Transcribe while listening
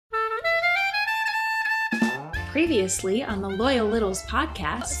Previously on the Loyal Littles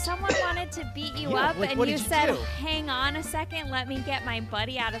podcast. Someone wanted to beat you up, and you said, hang on a second, let me get my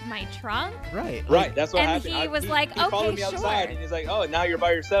buddy out of my trunk. Right. That's what happened. And he was like, he followed me outside, and he's like, oh, now you're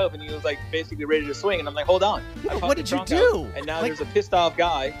by yourself. And he was like basically ready to swing. And I'm like, hold on. Yeah, what did you do? And now there's a pissed off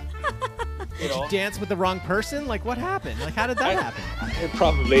guy. Did you dance with the wrong person? Like, what happened? Like, how did that happen?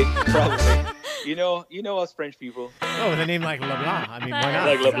 Probably. You know us French people. Oh, with a name like LeBlanc. I mean, why not?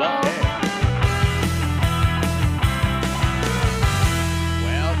 Like LeBlanc.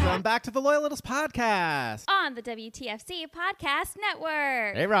 Welcome back to the Loyal Littles podcast. On the WTFC Podcast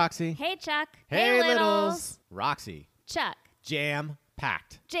Network. Hey, Roxy. Hey, Chuck. Hey, Littles. Roxy. Chuck.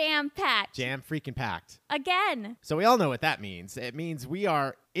 Jam-packed. Jam-packed. Jam-freaking-packed. Again. So we all know what that means. It means we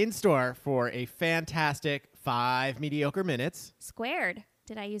are in store for a fantastic 5 mediocre minutes. Squared.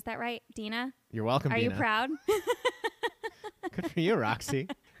 Did I use that right, Dina? You're welcome, Dina. Are you proud? Good for you, Roxy.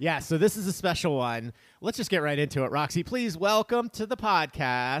 Yeah, so this is a special one. Let's just get right into it. Roxy, please welcome to the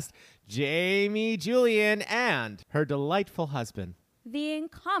podcast Jamie Julian and her delightful husband, the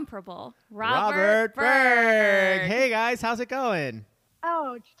incomparable Robert Berg. Hey, guys, how's it going?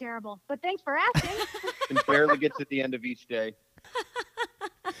 Oh, it's terrible. But thanks for asking. And barely get to the end of each day.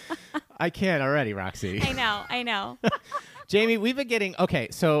 I can't already, Roxy. I know. Jamie, we've been getting,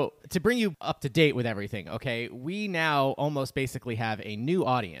 so to bring you up to date with everything, we now almost basically have a new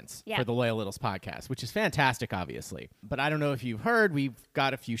audience for the Loyal Littles podcast, which is fantastic, obviously. But I don't know if you've heard, we've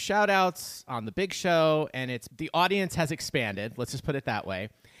got a few shout outs on the big show, and the audience has expanded, let's just put it that way.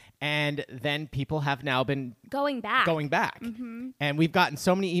 And then people have now been going back. Mm-hmm. And we've gotten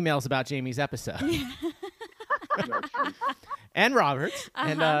so many emails about Jamie's episode. And Robert's.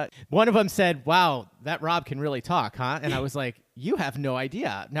 And one of them said, wow, that Rob can really talk, huh? And I was like, you have no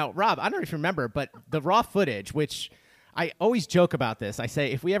idea. Now, Rob, I don't know if you remember, but the raw footage, which I always joke about this. I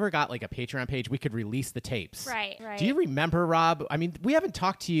say, if we ever got like a Patreon page, we could release the tapes. Right. Do you remember, Rob? I mean, we haven't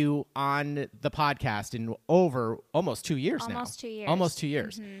talked to you on the podcast in over almost 2 years now. Almost 2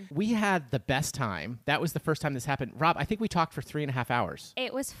 years. Mm-hmm. We had the best time. That was the first time this happened. Rob, I think we talked for 3.5 hours.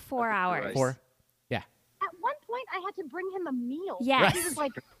 It was 4 hours. 4? Yeah. At one point, I had to bring him a meal. Yes. Right. He was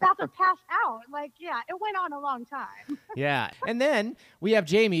like about to pass out. It went on a long time. Yeah. And then we have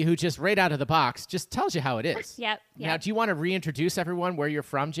Jamie, who just right out of the box just tells you how it is. Yep. Now, do you want to reintroduce everyone where you're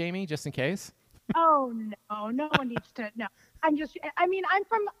from, Jamie, just in case? Oh, no one needs to. No. I'm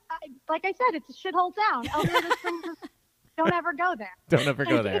from, like I said, it's a shithole town. Elmira Springs, don't ever go there. Don't ever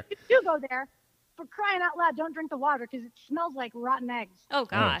go there. If you do go there, for crying out loud, don't drink the water because it smells like rotten eggs. Oh,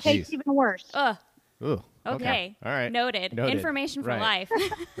 gosh. It tastes even worse. Ugh. Ooh. Okay. All right. Noted. Information for life.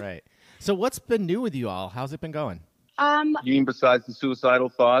 Right. So what's been new with you all? How's it been going? You mean besides the suicidal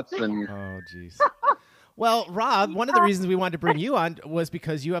thoughts and... Oh, jeez. Well, Rob, one of the reasons we wanted to bring you on was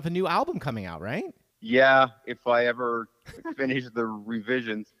because you have a new album coming out, right? Yeah, if I ever finish the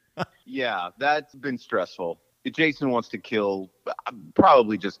revisions. Yeah, that's been stressful. Jason wants to kill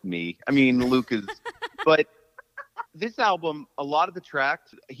probably just me. I mean, Luke is... But... This album, a lot of the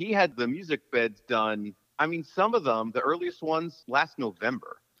tracks, he had the music beds done. I mean, some of them, the earliest ones, last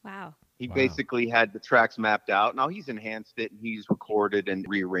November. Wow. He basically had the tracks mapped out. Now, he's enhanced it, and he's recorded and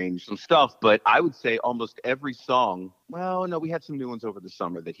rearranged some stuff. But I would say almost every song, well, no, we had some new ones over the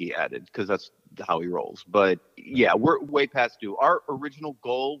summer that he added because that's how he rolls. But, yeah, we're way past due. Our original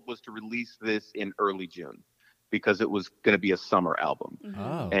goal was to release this in early June because it was going to be a summer album. Mm-hmm.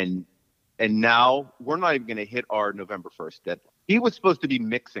 Oh. And now we're not even going to hit our November 1st deadline. He was supposed to be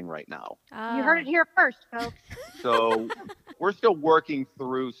mixing right now. You heard it here first, folks. So we're still working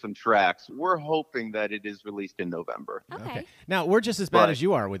through some tracks. We're hoping that it is released in November. Okay. Now, we're just as bad as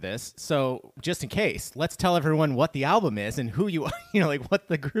you are with this. So just in case, let's tell everyone what the album is and who you are, what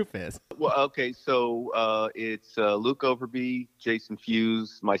the group is. Well, okay. So it's Luke Overby, Jason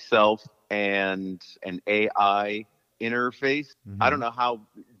Fuse, myself, and an AI interface. Mm-hmm. I don't know how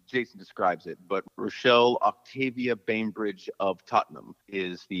Jason describes it, but Rochelle Octavia Bainbridge of Tottenham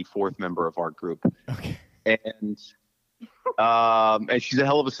is the fourth member of our group. Okay. And she's a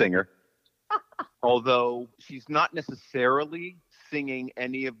hell of a singer, although she's not necessarily singing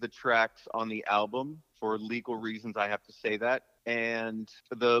any of the tracks on the album for legal reasons. I have to say that. And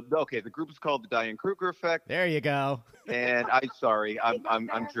the group is called the Diane Kruger Effect. There you go. And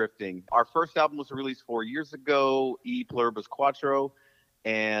I'm drifting. Our first album was released 4 years ago, E Pluribus Quattro.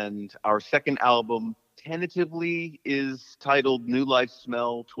 And our second album tentatively is titled New Life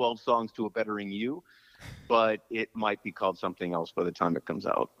Smell, 12 Songs to a Bettering You, but it might be called something else by the time it comes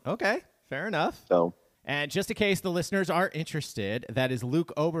out. Okay, fair enough. So, and just in case the listeners are interested, that is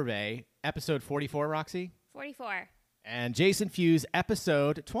Luke Oberbay, episode 44, Roxy? 44. And Jason Fuse,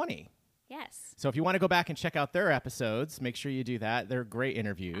 episode 20. Yes. So if you want to go back and check out their episodes, make sure you do that. They're great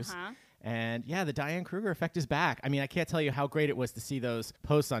interviews. And yeah, the Diane Kruger effect is back. I mean, I can't tell you how great it was to see those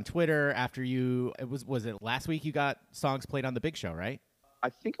posts on Twitter after was it last week you got songs played on The Big Show, right? I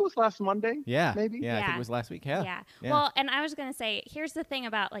think it was last Monday. Yeah. Maybe. Yeah, I think it was last week. Yeah. Well, and I was going to say, here's the thing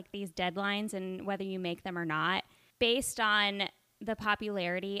about like these deadlines and whether you make them or not. Based on the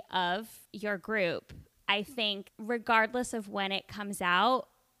popularity of your group, I think regardless of when it comes out,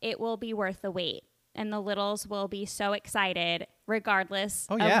 it will be worth the wait. And the Littles will be so excited regardless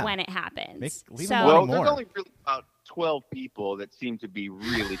of when it happens. There's only really about 12 people that seem to be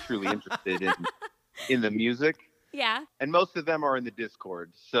really, truly interested in the music. Yeah. And most of them are in the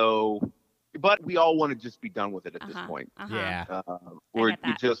Discord. So, but we all want to just be done with it at this point. Yeah. We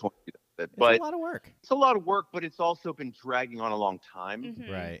just want to be done with it. But it's a lot of work. It's a lot of work, but it's also been dragging on a long time.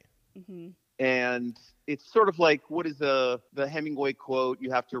 Right. And it's sort of like, what is the Hemingway quote? You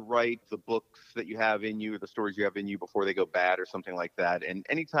have to write the books that you have in you, the stories you have in you before they go bad or something like that. And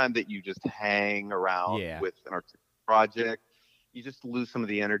anytime that you just hang around with an artistic project, you just lose some of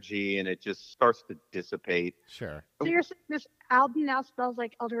the energy and it just starts to dissipate. Sure. So you're saying this album now smells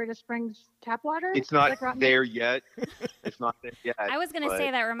like El Dorado Springs tap water? It's not there yet. It's not there yet. I was going to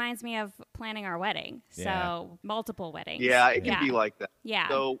say that reminds me of planning our wedding. So multiple weddings. Yeah, it can be like that. Yeah.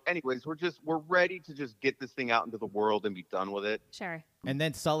 So anyways, we're ready to just get this thing out into the world and be done with it. Sure. And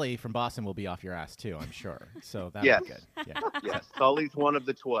then Sully from Boston will be off your ass too, I'm sure. So that'll be good. Yeah. Yes. Sully's one of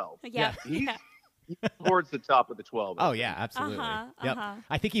the 12. Yeah. He's towards the top of the 12. Oh, yeah, absolutely. Yep.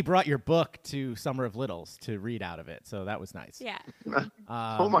 I think he brought your book to Summer of Littles to read out of it, so that was nice. Yeah.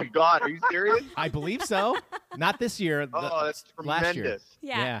 Oh, my God. Are you serious? I believe so. Not this year. That's tremendous. Last year.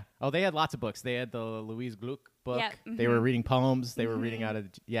 Yeah. Oh, they had lots of books. They had the Louise Gluck book. Yep. They were reading poems. They were reading out of,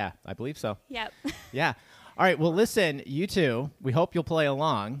 I believe so. Yep. Yeah. All right, well, listen, you two, we hope you'll play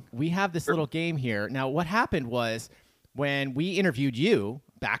along. We have this little game here. Now, what happened was when we interviewed you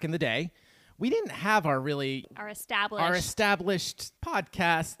back in the day, we didn't have our established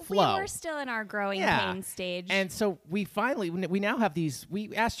podcast flow. We were still in our growing pain stage. And so we now have these,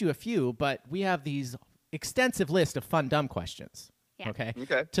 we asked you a few, but we have these extensive list of fun, dumb questions. Yeah. Okay.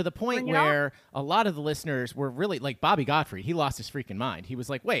 To the point where a lot of the listeners were really, like Bobby Godfrey, he lost his freaking mind. He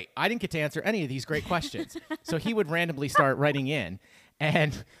was like, wait, I didn't get to answer any of these great questions. So he would randomly start writing in.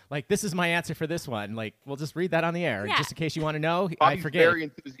 And like, this is my answer for this one. Like, we'll just read that on the air. Just in case you want to know. Bobby's I forget. Very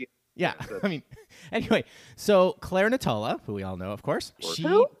enthusiastic. Yeah, I mean, anyway, so Claire Natola, who we all know, of course, she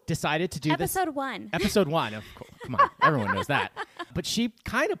decided to do Episode 1. Episode 1, of course. Come on, everyone knows that. But she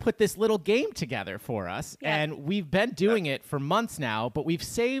kind of put this little game together for us, and we've been doing it for months now, but we've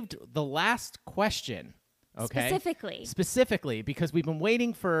saved the last question. Okay. Specifically, because we've been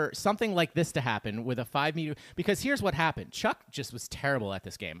waiting for something like this to happen with a 5-meter. Because here's what happened. Chuck just was terrible at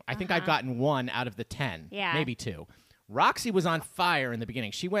this game. I think I've gotten 1 out of the 10, maybe 2. Roxy was on fire in the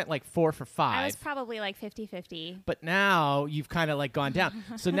beginning. She went like 4 for 5. I was probably like 50-50. But now you've kind of like gone down.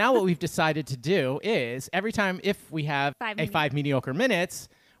 So now what we've decided to do is every time if we have 5 mediocre minutes,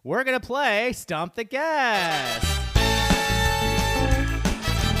 we're going to play Stump the Guest.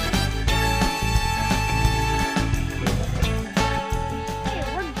 Hey,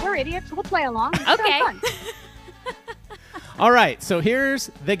 we're idiots. We'll play along. Okay. All right, so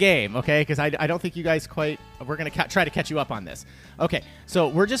here's the game, okay? Because I don't think you guys we're going to try to catch you up on this. Okay, so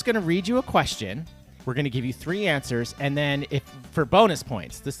we're just going to read you a question. We're going to give you 3 answers, and then for bonus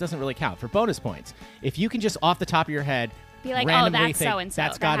points, this doesn't really count. For bonus points, if you can just off the top of your head be like, randomly that's think, so-and-so.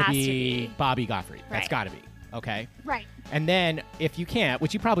 That's got to be Bobby Godfrey. Right. That's got to be, okay? Right. And then if you can't,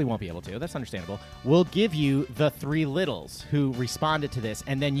 which you probably won't be able to, that's understandable, we'll give you the 3 littles who responded to this,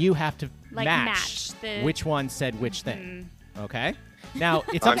 and then you have to match which one said which thing. Okay? Now,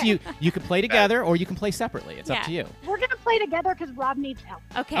 it's up to you. You can play together or you can play separately. It's up to you. We're going to play together because Rob needs help.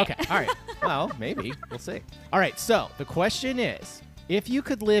 Okay. Okay. All right. Well, maybe. We'll see. All right. So the question is, if you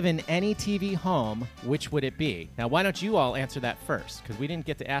could live in any TV home, which would it be? Now, why don't you all answer that first? Because we didn't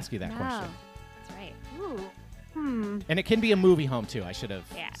get to ask you that question. That's right. Ooh. And it can be a movie home, too. I should have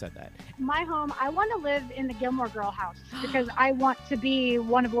said that. My home, I want to live in the Gilmore Girl house because I want to be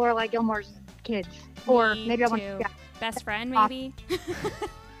one of Lorelai Gilmore's kids. Or maybe I want to... Best friend, maybe?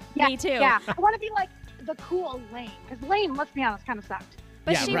 Me too. Yeah, I want to be like the cool Lane. Because Lane, let's be honest, kind of sucked.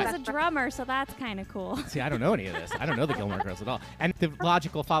 But she was a drummer, so that's kind of cool. See, I don't know any of this. I don't know the Gilmore Girls at all. And the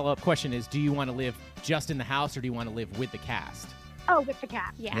logical follow-up question is, do you want to live just in the house or do you want to live with the cast? Oh, with the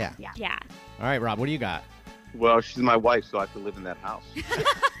cast. Yeah. All right, Rob, what do you got? Well, she's my wife, so I have to live in that house.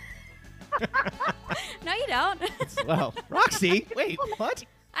 No, you don't. Well, Roxy, wait, what?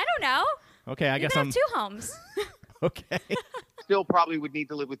 I don't know. Okay, I guess I'm... have 2 homes. Okay. still probably would need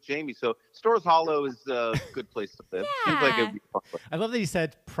to live with Jamie. So Storrs Hollow is a good place to live. Yeah. Seems like it would be fun. I love that you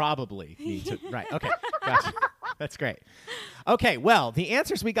said probably need to. Right. Okay. Gotcha. That's great. Okay. Well, the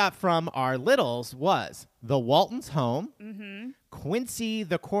answers we got from our littles was the Waltons' home, Quincy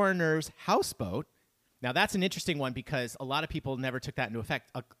the coroner's houseboat. Now, that's an interesting one because a lot of people never took that into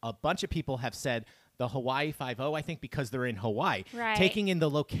effect. A bunch of people have said the Hawaii 5-0, I think, because they're in Hawaii, Right. taking in the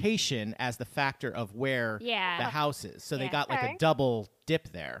location as the factor of where the house is. So they got like a double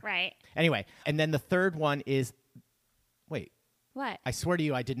dip there. Right. Anyway, and then the third one is, wait, What? I swear to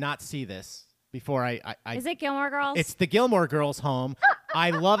you, I did not see this before I Is it Gilmore Girls? It's the Gilmore Girls' home. I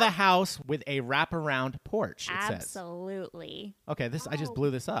love a house with a wraparound porch, it says. Absolutely. Okay, I just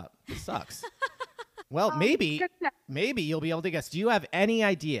blew this up. This sucks. Well, maybe you'll be able to guess. Do you have any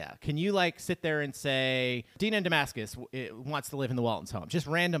idea? Can you sit there and say, Dina in Damascus wants to live in the Waltons' home? Just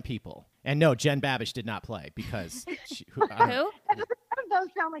random people. And no, Jen Babish did not play because Who? None of those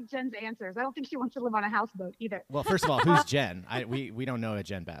sound like Jen's answers. I don't think she wants to live on a houseboat either. Well, first of all, who's Jen? We don't know a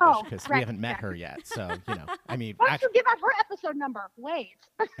Jen Babish because we right, haven't met her yet. So, I mean. Why don't you give out her episode number? Wait.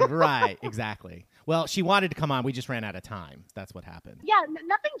 Right, exactly. Well, she wanted to come on. We just ran out of time. That's what happened. Yeah,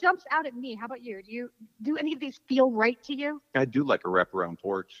 nothing jumps out at me. How about you? Do any of these feel right to you? I do like a wraparound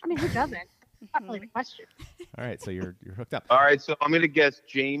porch. I mean, who doesn't? That's not really the question. All right, so you're hooked up. All right, so I'm going to guess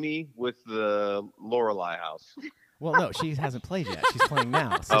Jamie with the Lorelei house. Well, no, she hasn't played yet. She's playing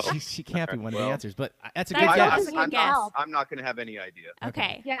now, so she can't be one of the answers. But that's a good That's guess. a good guess. I'm not going to have any idea.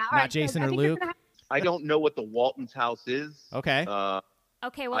 Okay. Yeah, all Not right, Jason I or think you're Luke? gonna I don't know what the Waltons' house is. Okay.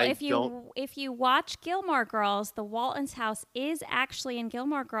 Okay, well, I if you watch Gilmore Girls, the Waltons' house is actually in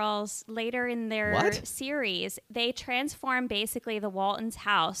Gilmore Girls later in their What? series. They transform basically the Waltons'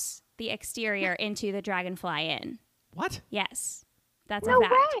 house, the exterior, into the Dragonfly Inn. What? Yes, that's No a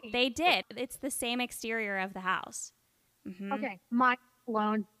fact. way. They did. It's the same exterior of the house. Okay, mind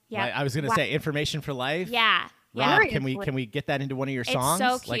blown. Yeah, I was going to say information for life. yeah, yeah. Rob, Seriously. can we get that into one of your It's songs?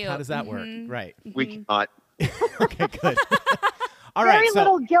 so Like, how cute. does that work? Right. We cannot. Okay, good. All right. Very So,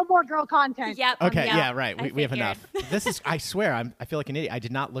 little Gilmore Girl content. Yep. okay, yep, yeah, right. I We have figured. enough. This is, I swear, I feel like an idiot. I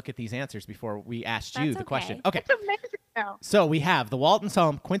did not look at these answers before we asked you That's the okay. question. Okay. It's amazing though. So we have the Waltons'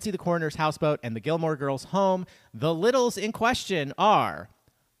 home, Quincy the coroner's houseboat, and the Gilmore Girls' home. The littles in question are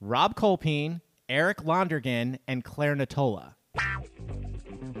Rob Colpeen, Eric Londergan, and Claire Natola.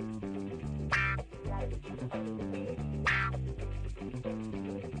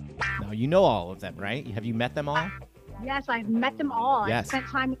 Now, you know all of them, right? Have you met them all? Yes, I've met them all. Yes. I've spent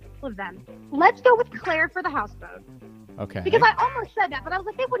time with all of them. Let's go with Claire for the houseboat. Okay. Because I almost said that, but I was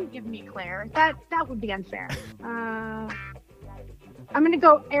like, they wouldn't give me Claire. That would be unfair. I'm gonna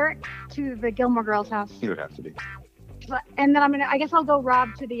go Eric to the Gilmore Girls house, You would have to be. and then I guess I'll go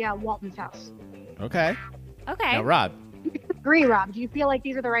Rob to the Waltons house. Okay. Okay. Now, Rob, Agree, Rob? Do you feel like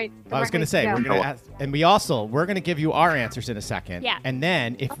these are the right? I was going to say, we're going to ask, and we're going to give you our answers in a second. Yeah. And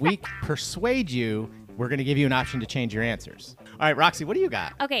then if we persuade you, we're going to give you an option to change your answers. All right, Roxy, what do you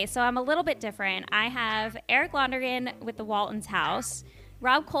got? Okay, so I'm a little bit different. I have Eric Londergan with the Waltons' house,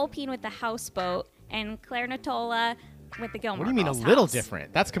 Rob Colpeen with the houseboat, and Claire Natola with the Gilmore What do you mean a Girls' little house.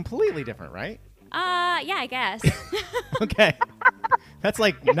 different? That's completely different, right? Yeah, I guess. Okay. That's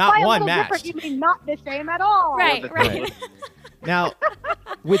like If not by a one little match. different, you mean not the same at all. right. Right. Now,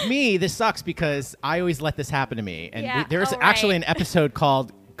 with me, this sucks because I always let this happen to me. And Yeah. there's Oh, actually right. an episode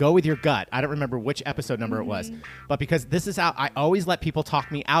called Go With Your Gut. I don't remember which episode number it was. But because this is how I always let people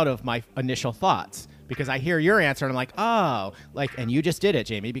talk me out of my initial thoughts. Because I hear your answer and I'm like, oh, and you just did it,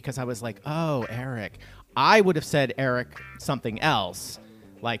 Jamie, because I was like, oh, Eric. I would have said Eric something else,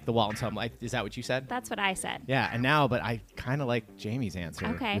 like the Waltons home. Like, is that what you said? That's what I said. Yeah, and now, but I kind of like Jamie's answer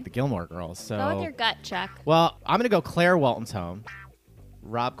Okay. with the Gilmore Girls. So, Go with your gut, Chuck. well, I'm gonna go Claire Walton's home,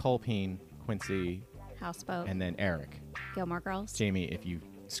 Rob Colpeen, Quincy, Houseboat, and then Eric. Gilmore Girls. Jamie, if you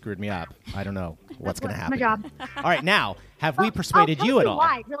screwed me up, I don't know what's gonna That's happen. my job. All right, now have we I'll persuaded tell you at all?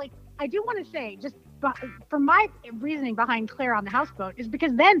 Why? Really, I do want to say, just for my reasoning behind Claire on the houseboat is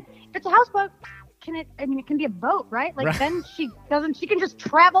because then, if it's a houseboat, it can be a boat, right? Like Right. then she can just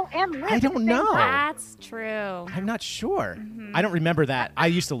travel and live. I at the don't same know. time. That's true. I'm not sure. Mm-hmm. I don't remember that. I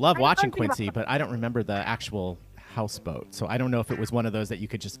used to love I watching don't think about Quincy, but I don't remember the actual houseboat. So I don't know if it was one of those that you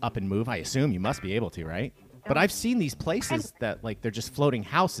could just up and move. I assume you must be able to, right? But I've seen these places that they're just floating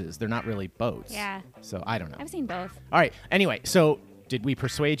houses. They're not really boats. Yeah. So I don't know. I've seen both. All right. Anyway, so did we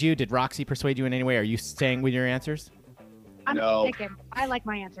persuade you? Did Roxy persuade you in any way? Are you staying with your answers? I'm No. sticking. I like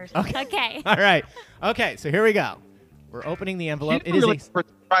my answers. Okay. Okay. All right. Okay. So here we go. We're opening the envelope. She It didn't is really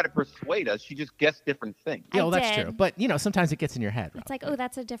try to persuade us. She just guessed different things. Yeah, well, I that's did. true. But, sometimes it gets in your head. Rob. It's like, oh,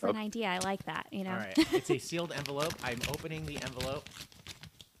 that's a different idea. I like that, All right. It's a sealed envelope. I'm opening the envelope.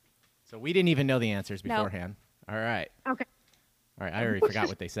 So we didn't even know the answers beforehand. All right. Okay. All right. I already forgot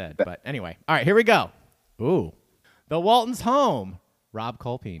what they said. But anyway. All right. Here we go. Ooh. The Waltons' home. Rob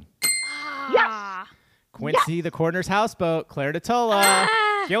Colpine. Yes. Quincy, the Corners houseboat. Claire Detola.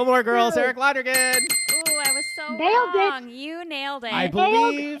 Gilmore Girls. Eric Lonergan. Oh, I was so Nailed it. wrong. You nailed it. I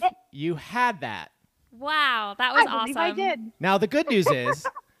believe you had that. Wow, that was I awesome. believe I did. Now, the good news is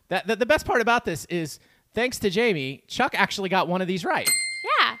that the best part about this is, thanks to Jamie, Chuck actually got one of these right.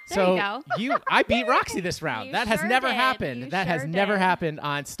 Yeah, there you go. I beat Roxy this round. You that has sure never did. happened. You That has sure never did. happened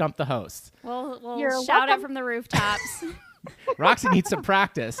on Stump the Host. We'll You're shout it welcome. from the rooftops. Roxy needs some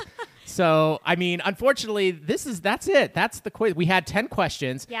practice. So, I mean, unfortunately, that's it. That's the quiz. We had 10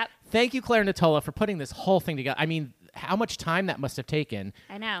 questions. Yep. Thank you, Claire Natola, for putting this whole thing together. I mean, how much time that must have taken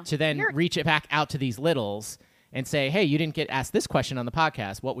I know. to then reach it back out to these littles and say, hey, you didn't get asked this question on the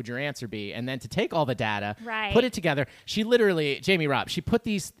podcast. What would your answer be? And then to take all the data, Right. put it together. She literally, Jamie Robb, she put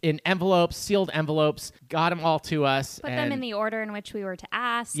these in envelopes, sealed envelopes, got them all to us. Put them in the order in which we were to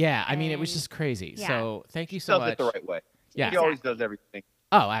ask. Yeah, I mean, it was and- just crazy. Yeah. So thank you She so does much. it the right way. Yeah. He always does everything.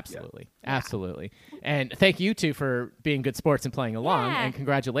 Oh, absolutely. Absolutely. And thank you two for being good sports and playing along. Yeah. And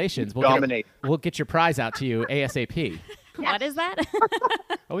congratulations. Dominate. We'll get your prize out to you ASAP. What is that?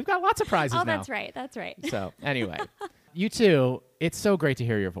 Oh, we've got lots of prizes Oh, now. that's right. That's right. So anyway, you two, it's so great to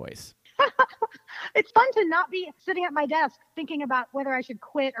hear your voice. It's fun to not be sitting at my desk thinking about whether I should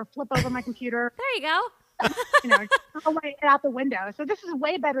quit or flip over my computer, There you go. throw it out the window. So this is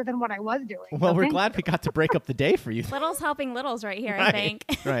way better than what I was doing. Well, So we're thank glad we got to break up the day for you. Littles helping littles right here, I Right, think.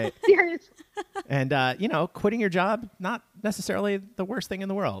 right. you. Serious. And, quitting your job, not necessarily the worst thing in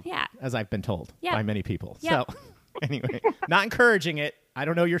the world. Yeah. As I've been told Yep. by many people. Yep. So anyway, not encouraging it. I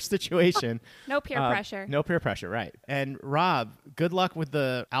don't know your situation. No peer pressure. No peer pressure, right. And Rob, good luck with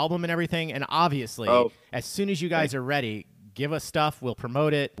the album and everything. And obviously, as soon as you guys are ready, give us stuff. We'll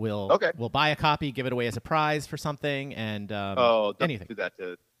promote it. We'll buy a copy, give it away as a prize for something, and Don't anything. do that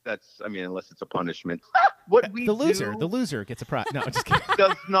to. That's. I mean, unless it's a punishment. What we The loser do gets a prize. No, I'm just kidding.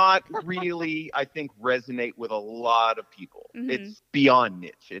 does not really, I think, resonate with a lot of people. It's beyond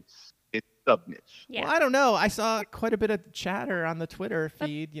niche. It's sub niche. Yeah. Well, I don't know. I saw quite a bit of chatter on the Twitter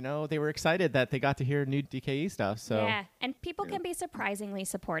feed. They were excited that they got to hear new DKE stuff. So Yeah. And people can be surprisingly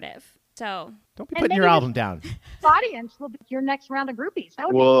supportive. So don't be And putting your maybe album down. The audience will be your next round of groupies. That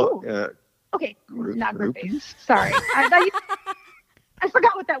would be Well, cool. Okay, not groupies. Sorry. I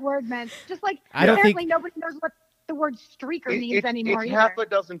forgot what that word meant. Just like I don't apparently think- nobody knows what the word streaker means anymore It's either. half a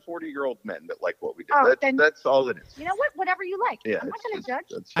dozen 40-year-old men that like what we do. Oh, then- That's all it is. You know what? Whatever you like. Yeah, I'm not going to judge.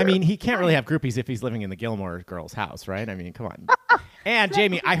 that's I fair. mean, he can't really have groupies if he's living in the Gilmore girls' house, right? I mean, come on. And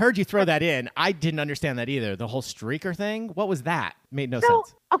Jamie, I heard you throw that in. I didn't understand that either. The whole streaker thing. What was that? Made no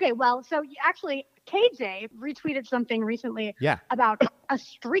sense. Okay, well, so actually, KJ retweeted something recently Yeah. about a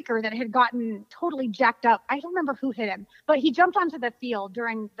streaker that had gotten totally jacked up. I don't remember who hit him, but he jumped onto the field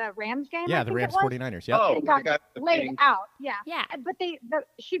during the Rams game. Yeah, I the think it Rams was, 49ers. Yep. Oh, and got the guy with the laid painting. out. Yeah. Yeah. But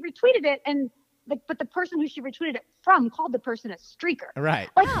she retweeted it, and but the person who she retweeted it from called the person a streaker. Right.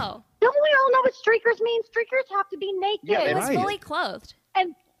 Like, Oh. don't we all know what streakers mean? Streakers have to be naked. Yeah, It was Right. fully clothed.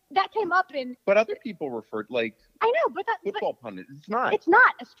 And that came up in. But other people referred like I know, but football pundits. It's not. it's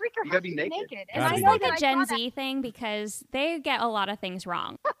not. A streaker You has gotta to be be naked. naked. Gotta And I be know That's like that a I Gen saw Z thing because they get a lot of things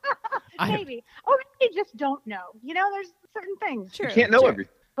wrong. maybe. Or they just don't know. There's certain things. True. You can't know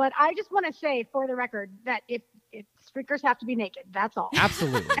everything. But I just want to say, for the record, that if streakers have to be naked, that's all.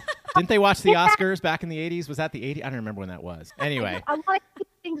 Absolutely. Didn't they watch the Oscars back in the 80s? Was that the 80s? I don't remember when that was. Anyway. I want to keep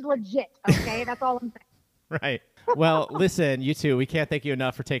things legit, okay? That's all I'm saying. Right. Well, listen, you two, we can't thank you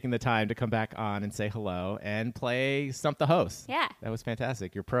enough for taking the time to come back on and say hello and play Stump the Host. Yeah. That was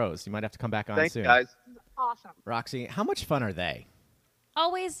fantastic. You're pros. You might have to come back on Thanks, soon. guys. Awesome. Roxy, how much fun are they?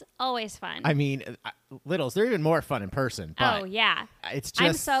 Always fun. I mean, littles, they're even more fun in person. But Oh, yeah. it's just.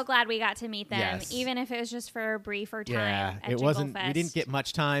 I'm so glad we got to meet them, Yes. even if it was just for a briefer time. Yeah, at it wasn't. Jingle We didn't Fest. get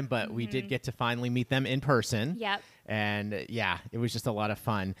much time, but we did get to finally meet them in person. Yep. And yeah, it was just a lot of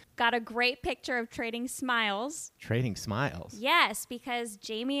fun. Got a great picture of trading smiles. Trading smiles. Yes, because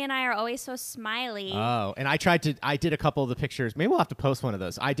Jamie and I are always so smiley. Oh, and I did a couple of the pictures. Maybe we'll have to post one of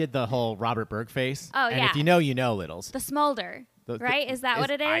those. I did the whole Robert Berg face. Oh, and yeah. if you know, you know, littles. The smolder, right? Is that what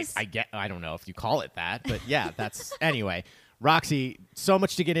it is? I don't know if you call it that, but yeah, that's anyway. Roxy, so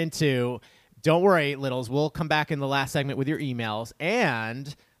much to get into. Don't worry, littles. We'll come back in the last segment with your emails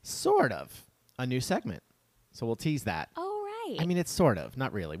and sort of a new segment. So we'll tease that. Oh, right. great. I mean, it's sort of,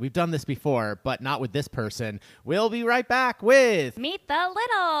 not really. We've done this before, but not with this person. We'll be right back with Meet the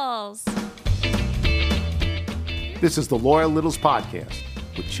Littles. This is the Loyal Littles Podcast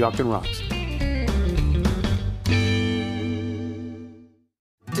with Chuck and Roxy.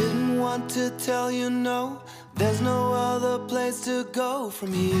 Didn't want to tell you no, there's no other place to go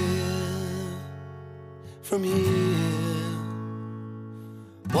from here. From here.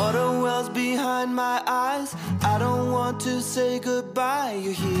 Water wells behind my eyes, I don't want to say goodbye.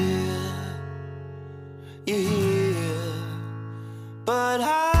 You're here. You're here. But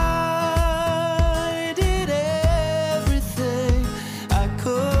I did everything I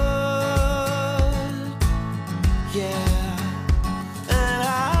could, yeah. And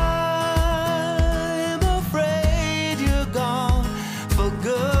I'm afraid you're gone for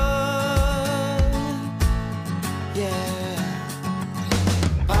good, yeah.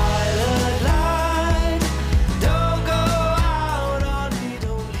 Pilot light, don't go out on me,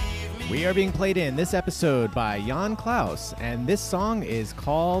 don't leave me. We are being played in this episode by Jan Klaus, and this song is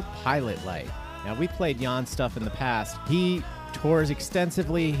called Pilot Light. Now, we played Jan's stuff in the past. He tours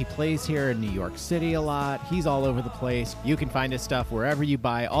extensively. He plays here in New York City a lot. He's all over the place. You can find his stuff wherever you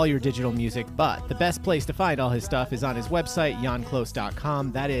buy all your digital music, but the best place to find all his stuff is on his website,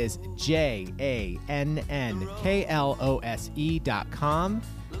 janklos.com. That is JANNKLOSE.com.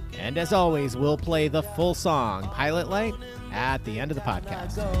 And as always, we'll play the full song, Pilot Light, at the end of the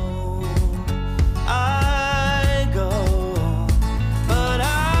podcast. I go, but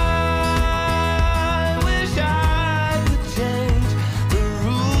I wish I could change the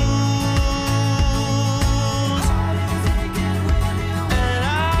rules. And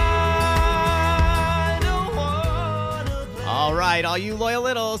I don't wanna play. All right, all you loyal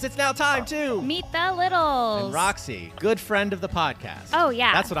littles, it's now time to Meet the Littles. And Roxy, good friend of the podcast. Oh,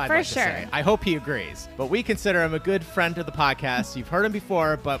 yeah, That's what I'd for like to sure. say. I hope he agrees. But we consider him a good friend of the podcast. You've heard him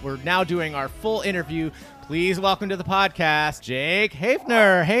before, but we're now doing our full interview. Please welcome to the podcast, Jake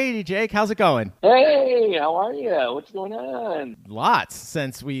Hafner. Hey, Jake, how's it going? Hey, how are you? What's going on? Lots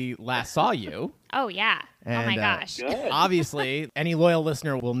since we last saw you. Oh, yeah. Oh, my And, gosh. Good. Obviously, any loyal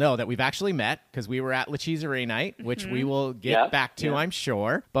listener will know that we've actually met because we were at La Cheeserie night, which we will get Yeah, back to, yeah. I'm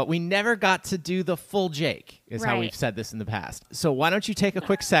sure. But we never got to do the full Jake, is how Right. we've said this in the past. So why don't you take a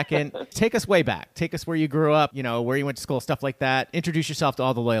quick second, take us way back, take us where you grew up, you know, where you went to school, stuff like that. Introduce yourself to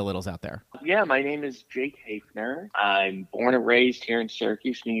all the loyal littles out there. Yeah, my name is Jake Hafner. I'm born and raised here in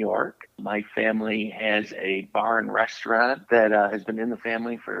Syracuse, New York. My family has a bar and restaurant that has been in the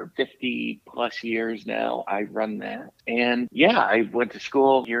family for 50 plus years now. I run that. And yeah, I went to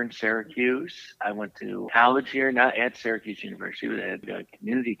school here in Syracuse. I went to college here, not at Syracuse University, but at a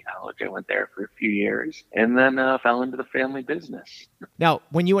community college. I went there for a few years and then fell into the family business. Now,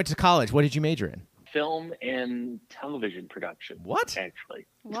 when you went to college, what did you major in? Film and television production. What? Actually.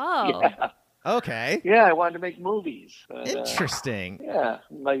 Whoa. Yeah. Okay. Yeah, I wanted to make movies. But, Interesting. yeah,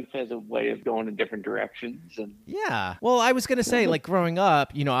 life has a way of going in different directions. And Yeah. Well, I was going to say, like, growing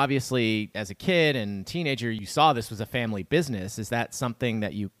up, you know, obviously as a kid and teenager, you saw this was a family business. Is that something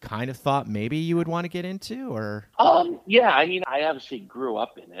that you kind of thought maybe you would want to get into, or? yeah, I mean, I obviously grew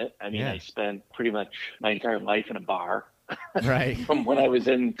up in it. I mean, Yeah. I spent pretty much my entire life in a bar. Right. From when I was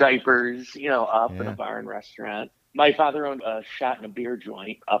in diapers, you know, up in Yeah. a bar and restaurant. My father owned a shot and a beer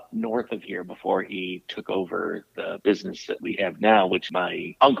joint up north of here before he took over the business that we have now, which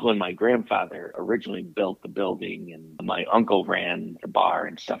my uncle and my grandfather originally built the building, and my uncle ran the bar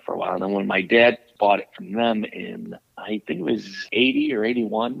and stuff for a while. And then when my dad bought it from them in, I think it was 80 or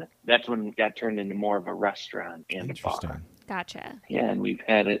 81, that's when it got turned into more of a restaurant and a bar. Interesting. Gotcha. Yeah, and we've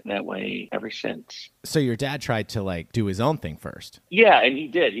had it that way ever since. So your dad tried to, like, do his own thing first. Yeah, and he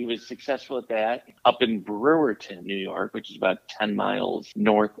did. He was successful at that up in Brewerton, New York, which is about 10 miles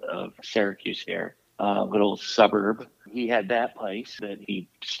north of Syracuse here, a little suburb. He had that place that he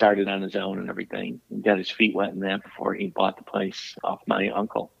started on his own and everything. He got his feet wet in that before he bought the place off my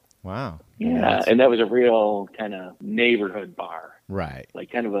uncle. Wow. Yeah, and that was a real kind of neighborhood bar, Right.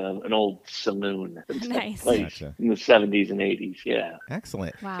 like kind of an old saloon. Nice. Place Gotcha. in the 70s and 80s, yeah.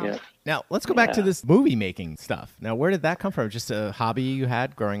 Excellent. Wow. Yeah. Now, let's go back to Yeah. this movie making stuff. Now, where did that come from? Just a hobby you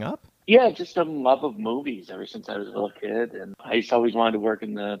had growing up? Yeah, just a love of movies ever since I was a little kid. And I just always wanted to work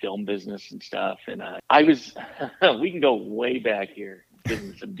in the film business and stuff. And I was, we can go way back here,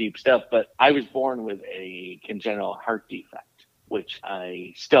 getting some deep stuff, but I was born with a congenital heart defect, which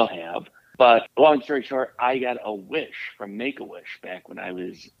I still have. But long story short, I got a wish from Make-A-Wish back when I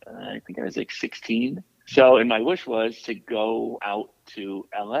was, I think I was like 16. So, and my wish was to go out to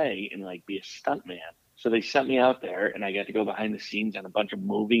LA and like be a stuntman. So they sent me out there, and I got to go behind the scenes on a bunch of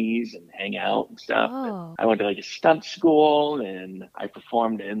movies and hang out and stuff. Oh. I went to like a stunt school, and I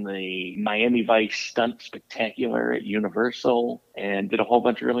performed in the Miami Vice Stunt Spectacular at Universal and did a whole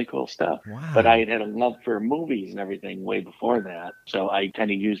bunch of really cool stuff. Wow. But I had a love for movies and everything way before that. So I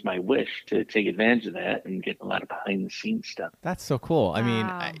kind of used my wish to take advantage of that and get a lot of behind the scenes stuff. That's so cool. I mean,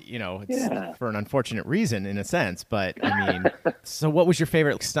 Wow. it's for an unfortunate reason in a sense, but I mean, so what was your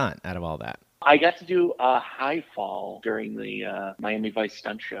favorite stunt out of all that? I got to do a high fall during the Miami Vice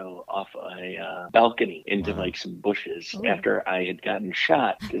stunt show off a balcony into like some bushes after I had gotten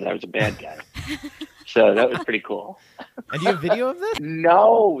shot because I was a bad guy. So that was pretty cool. And do you have video of this?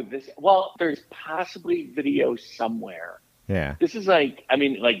 No, there's possibly video somewhere. Yeah. This is like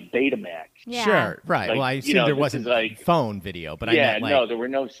Betamax. Yeah. Sure, right. Like, well, I assume there wasn't phone video, but I meant like... no, there were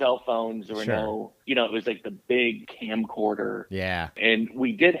no cell phones. There were no, it was like the big camcorder. Yeah. And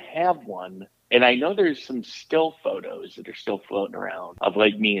we did have one. And I know there's some still photos that are still floating around of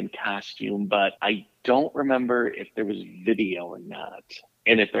like me in costume, but I don't remember if there was video or not.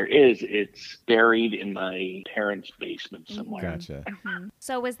 And if there is, it's buried in my parents' basement somewhere. Gotcha. Mm-hmm.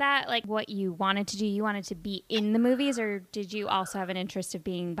 So was that like what you wanted to do? You wanted to be in the movies, or did you also have an interest of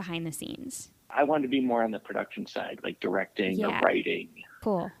being behind the scenes? I wanted to be more on the production side, like directing or writing.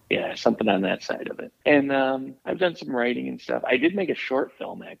 Cool. Yeah, something on that side of it. And I've done some writing and stuff. I did make a short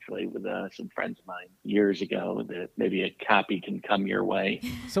film, actually, with some friends of mine years ago that maybe a copy can come your way.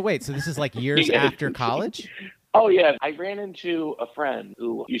 So wait, so this is like years after college? Oh, yeah. I ran into a friend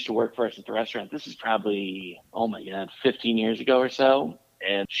who used to work for us at the restaurant. This is probably, 15 years ago or so.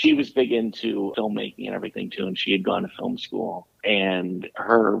 And she was big into filmmaking and everything, too. And she had gone to film school. And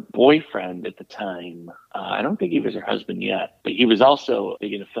her boyfriend at the time, I don't think he was her husband yet, but he was also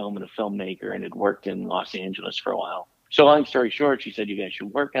big into film and a filmmaker and had worked in Los Angeles for a while. So long story short, she said, you guys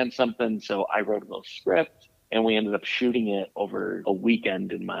should work on something. So I wrote a little script, and we ended up shooting it over a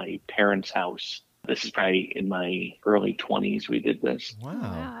weekend in my parents' house. This is probably in my early 20s we did this.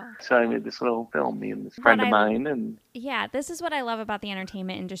 Wow. So I made this little film, me and this friend of mine. And yeah, this is what I love about the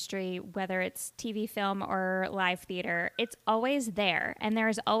entertainment industry, whether it's TV, film, or live theater. It's always there, and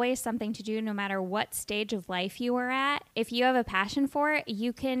there's always something to do no matter what stage of life you are at. If you have a passion for it,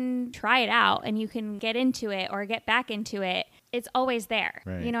 you can try it out, and you can get into it or get back into it. It's always there.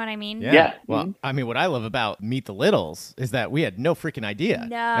 Right. You know what I mean? Yeah. Well, I mean, what I love about Meet the Littles is that we had no freaking idea. No.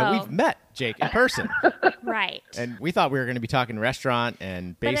 Now, we've met Jake in person. Right. And we thought we were going to be talking restaurant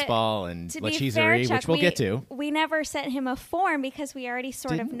and baseball and lacheserie, which we'll get to. We never sent him a form because we already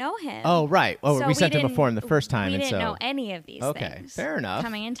sort of know him. Oh, right. Oh, so we sent him a form the first time. We didn't know any of these things. Fair enough.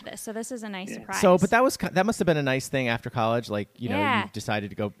 Coming into this. So this is a nice surprise. So, but that must have been a nice thing after college. Like, you decided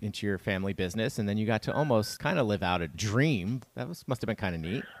to go into your family business, and then you got to almost kind of live out a dream. That must have been kind of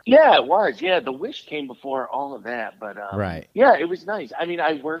neat. Yeah, it was. Yeah, the wish came before all of that. But right. Yeah, it was nice. I mean,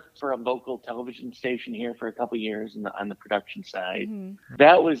 I worked for a local television station here for a couple of years on the production side. Mm-hmm.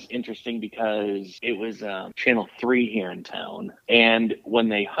 That was interesting because it was Channel 3 here in town. And when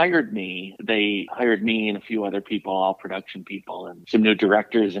they hired me and a few other people, all production people, and some new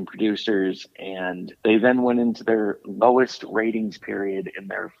directors and producers. And they then went into their lowest ratings period in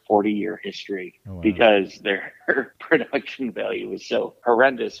their 40-year history because their production value was so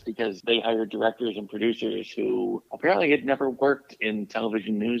horrendous because they hired directors and producers who apparently had never worked in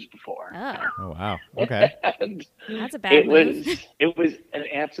television news before. Oh wow. Okay. That's a bad move. It was an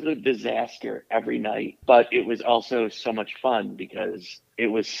absolute disaster every night, but it was also so much fun because it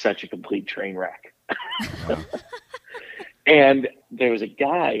was such a complete train wreck. And there was a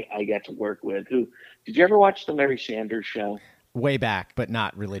guy I got to work with who, did you ever watch the Larry Sanders Show? Way back, but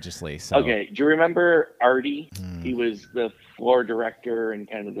not religiously. So. Okay. Do you remember Artie? He was the floor director and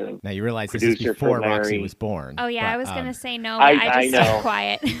kind of the Now you realize this is before Roxy was born. Oh, yeah. But, I was going to say no, but I just stayed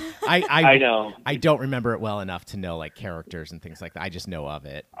quiet. I know. I don't remember it well enough to know like characters and things like that. I just know of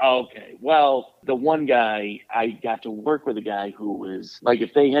it. Okay. Well, the one guy, I got to work with a guy who was like,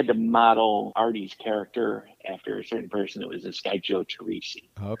 if they had to model Artie's character after a certain person, it was this guy, Joe Teresi.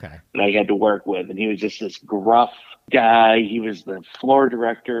 Okay. That I had to work with. And he was just this gruff guy. He was the floor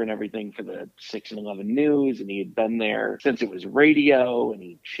director and everything for the 6 and 11 News, and he had been there since it was radio, and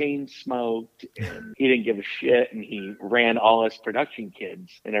he chain smoked, and he didn't give a shit, and he ran all us production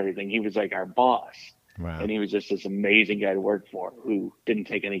kids and everything. He was like our boss. Wow. And he was just this amazing guy to work for who didn't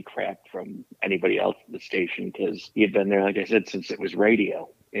take any crap from anybody else at the station because he had been there, like I said, since it was radio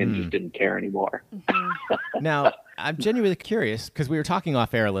and just didn't care anymore. Now, I'm genuinely curious because we were talking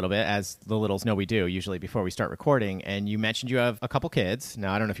off air a little bit, as the littles know we do usually before we start recording, and you mentioned you have a couple kids.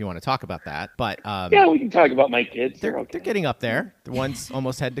 Now, I don't know if you want to talk about that, but yeah, we can talk about my kids. They're getting up there. The one's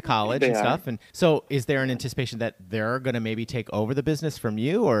almost head to college and stuff. And so is there an anticipation that they're going to maybe take over the business from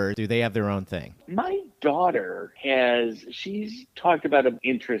you, or do they have their own thing? My daughter she's talked about an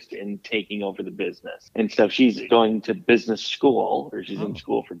interest in taking over the business and stuff. She's going to business school, or she's in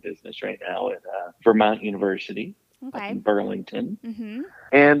school for business right now at Vermont University. Okay. In Burlington. Mm-hmm.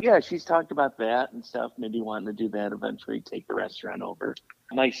 And yeah, she's talked about that and stuff, maybe wanting to do that eventually, take the restaurant over.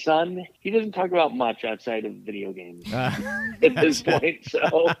 My son, he doesn't talk about much outside of video games at this point.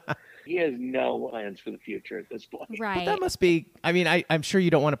 So he has no plans for the future at this point. Right. But that must be, I mean, I'm sure you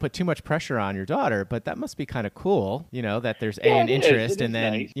don't want to put too much pressure on your daughter, but that must be kind of cool, that there's an interest, and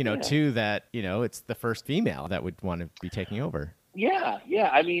then, nice. two, that, it's the first female that would want to be taking over. Yeah.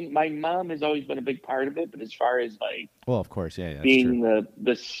 I mean, my mom has always been a big part of it, but as far as well, of course, yeah, that's being true.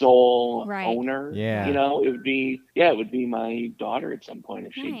 the sole right. owner, yeah, it would be my daughter at some point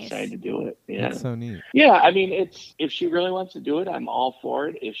if she decided to do it. Yeah, that's so neat. Yeah, I mean, if she really wants to do it, I'm all for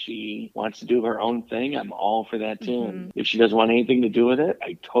it. If she wants to do her own thing, I'm all for that too. Mm-hmm. And if she doesn't want anything to do with it,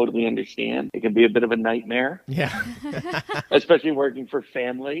 I totally understand. It can be a bit of a nightmare. Yeah, especially working for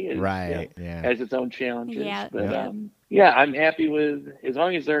family. Right. Yeah, has its own challenges. Yeah. But yeah, I'm happy with, as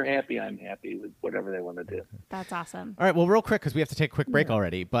long as they're happy, I'm happy with whatever they want to do. That's awesome. All right, well, real quick, because we have to take a quick break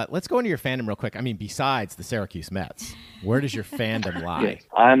already, but let's go into your fandom real quick. I mean, besides the Syracuse Mets, where does your fandom lie? Yes,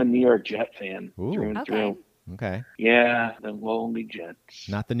 I'm a New York Jet fan through and Okay. through. Okay. Yeah, the lonely Jets.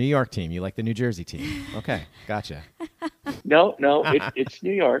 Not the New York team. You like the New Jersey team. Okay, gotcha. No, it's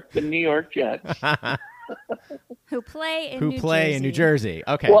New York, the New York Jets. Who play in New Jersey.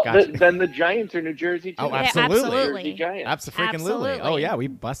 Okay, well, gotcha. then the Giants are New Jersey too. Oh, Yeah, absolutely. absolutely. Absolutely. Oh, yeah, we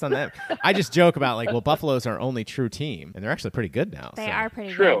bust on that. I just joke about Buffalo's our only true team, and they're actually pretty good now. They are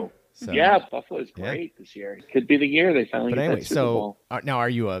pretty true. good. So, Yeah, Buffalo's great this year. Could be the year they finally But get anyway, that Super Bowl. now are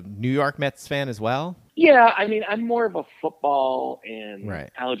you a New York Mets fan as well? Yeah, I mean, I'm more of a football and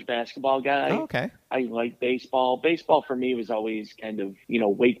college basketball guy. Oh, okay. I like baseball. Baseball for me was always kind of,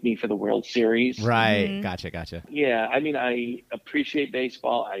 wake me for the World Series. Right. Mm-hmm. Gotcha. Yeah, I mean, I appreciate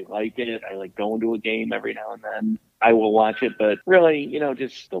baseball. I like it. I like going to a game every now and then. I will watch it, but really,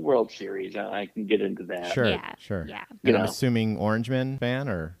 just the World Series, I can get into that. Sure. Yeah. Sure. Yeah. And I'm assuming Orangeman fan,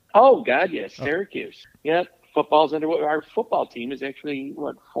 or? Oh, God, yes. Syracuse. Yep. Football's underway. Our football team is actually,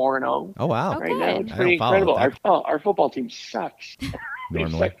 4-0? Oh, wow. Right now. It's I pretty don't follow incredible. that. Our football team sucks.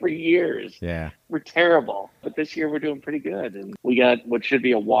 They've sucked for years. Yeah. We're terrible. But this year we're doing pretty good. And we got what should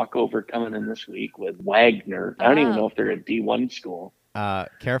be a walkover coming in this week with Wagner. I don't even know if they're a D1 school.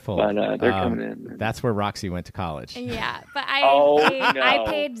 Careful. But they're coming in. That's where Roxy went to college. Yeah, but no. I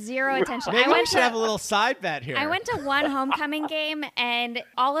paid zero attention. Maybe we should have a little side bet here. I went to one homecoming game, and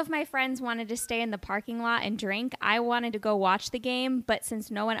all of my friends wanted to stay in the parking lot and drink. I wanted to go watch the game, but since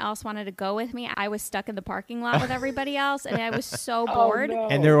no one else wanted to go with me, I was stuck in the parking lot with everybody else, and I was so bored. No.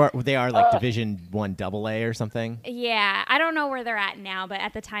 And they are like Division I AA or something? Yeah, I don't know where they're at now, but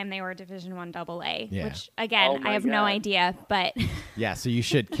at the time they were Division I AA, which, again, I have no idea, but... Yeah, so you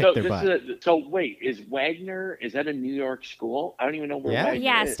should kick their butt. So wait, is Wagner, is that a New York school? I don't even know where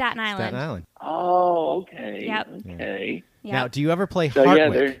Wagner is. Staten Island. Staten Island. Oh, okay. Yep. Okay. Yep. Now, do you ever play So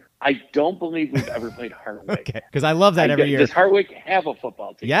Hartwick? I don't believe we've ever played Hartwick. Okay, because I love that every year. Does Hartwick have a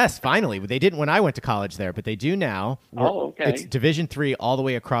football team? Yes, finally. They didn't when I went to college there, but they do now. Okay. It's Division III all the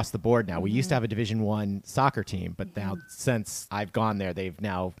way across the board now. We used to have a Division I soccer team, but now since I've gone there, they've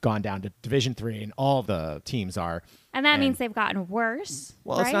now gone down to Division III, and all the teams are. And that means they've gotten worse.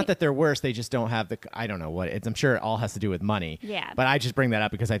 Well, it's not that they're worse. They just don't have I don't know what. I'm sure it all has to do with money. Yeah. But I just bring that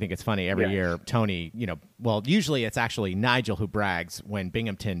up because I think it's funny. Every year, Tony, usually it's actually Nigel who brags when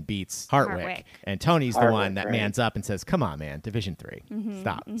Binghamton beats Hartwick. And Tony's the one that mans up and says, come on, man, Division III.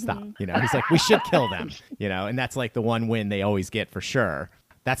 Stop. He's like, we should kill them, and that's like the one win they always get for sure.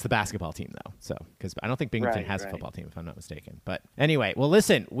 That's the basketball team, though. So, because I don't think Binghamton has a football team, if I'm not mistaken. But anyway, well,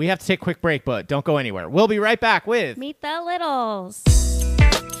 listen, we have to take a quick break, but don't go anywhere. We'll be right back with Meet the Littles.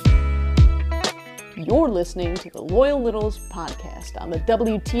 You're listening to the Loyal Littles podcast on the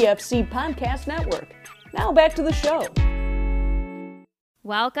WTFC Podcast Network. Now back to the show.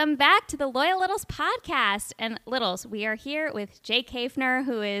 Welcome back to the Loyal Littles podcast. And Littles, we are here with Jake Hafner,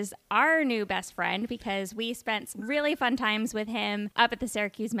 who is our new best friend because we spent really fun times with him up at the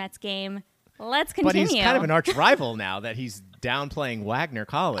Syracuse Mets game. Let's continue. But he's kind of an arch rival now that he's downplaying Wagner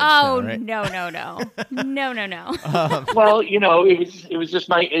College. Oh, now, right? no. Well, it was just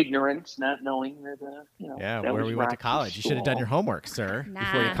my ignorance, not knowing that, Yeah, that where was we went to Roxy's college. You should have done your school. homework, sir, Nah.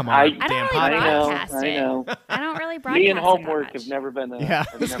 before you come on I our don't damn really podcast. broadcast I know. I don't really broadcast Me and it that homework much. have never been a Yeah,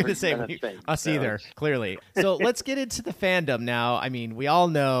 I have was never going to say, been a thing, us so either, it's- clearly. So let's get into the fandom now. I mean, we all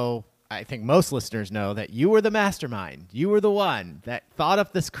know, I think most listeners know, that you were the mastermind. You were the one that thought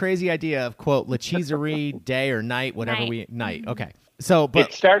up this crazy idea of, quote, La Cheeserie day or night, whatever night. Okay. So, but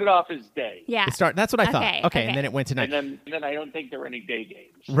it started off as day. Yeah. that's what I thought. Okay, and then it went to night. And then I don't think there were any day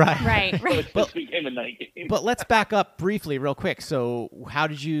games. Right. So it just became a night game. But let's back up briefly real quick. So how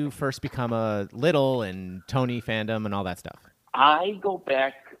did you first become a Little and Tony fandom and all that stuff? I go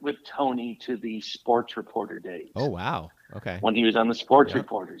back with Tony to the sports reporter days. Oh, wow. Okay. When he was on the sports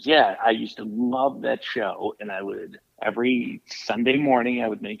reporters. Yeah, I used to love that show, and I would every Sunday morning I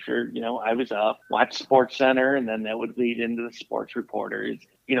would make sure, I was up, watch Sports Center, and then that would lead into the sports reporters.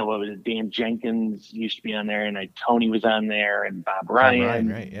 What was it? Dan Jenkins used to be on there, and Tony was on there, and Bob Ryan.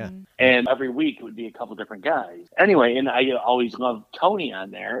 Right, yeah. And every week it would be a couple different guys. Anyway, and I always loved Tony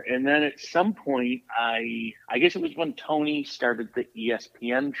on there. And then at some point, I guess it was when Tony started the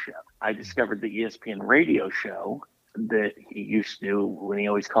ESPN show. I discovered the ESPN radio show that he used to, when he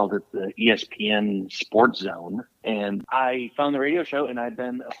always called it the ESPN Sports Zone. And I found the radio show, and I've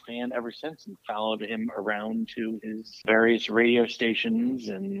been a fan ever since and followed him around to his various radio stations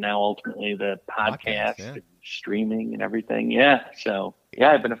and now ultimately the podcast and streaming and everything. Yeah. So,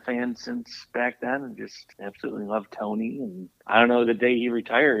 yeah, I've been a fan since back then and just absolutely love Tony. And I don't know, the day he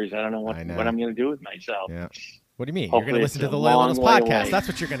retires, I don't know what I'm going to do with myself. Yeah. What do you mean? Hopefully You're going to listen to the long Loyal Littles way podcast. away. That's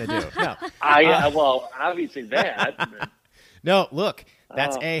what you're going to do. No. Well, obviously that. But No, look,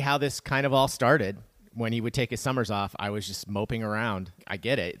 that's how this kind of all started. When he would take his summers off, I was just moping around. I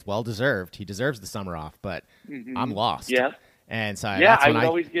get it. It's well deserved. He deserves the summer off, but I'm lost. Yeah. And so I would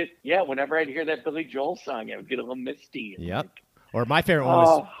always get, whenever I'd hear that Billy Joel song, I would get a little misty. And Yep. Or my favorite one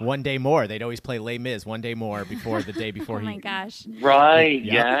was One Day More. They'd always play Les Mis One Day More before the day before Oh my gosh. Right.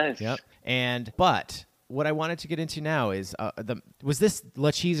 Yep, Yes. Yep. But what I wanted to get into now is, was this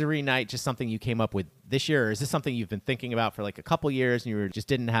La Cheeserie night just something you came up with this year, or is this something you've been thinking about for like a couple years and you just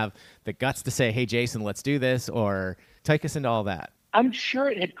didn't have the guts to say, hey, Jason, let's do this, or take us into all that? I'm sure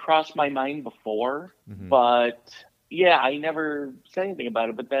it had crossed my mind before, but I never said anything about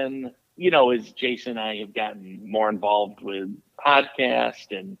it. But then, as Jason and I have gotten more involved with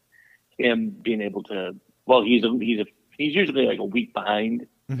podcast and him being able to, he's usually like a week behind.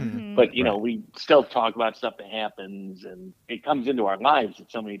 But, we still talk about stuff that happens, and it comes into our lives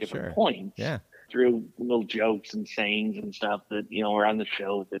at so many different points through little jokes and sayings and stuff that, are on the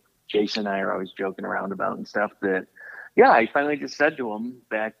show that Jason and I are always joking around about and stuff that, I finally just said to him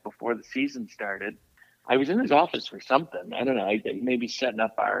back before the season started. I was in his office for something. I don't know. Maybe setting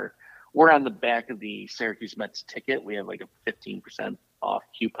up we're on the back of the Syracuse Mets ticket. We have like a 15% off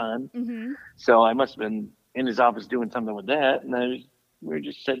coupon. So I must have been in his office doing something with that. And we were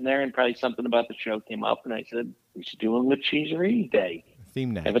just sitting there, and probably something about the show came up, and I said, we should do a La Cheeserie day.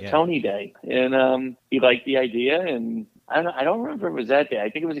 Theme night. Have a Tony day. And he liked the idea, and I don't remember if it was that day.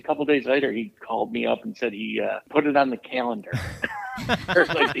 I think it was a couple days later he called me up and said he put it on the calendar for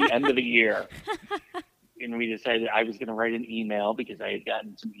like the end of the year. And we decided I was going to write an email because I had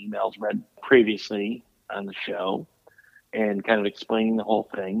gotten some emails read previously on the show and kind of explaining the whole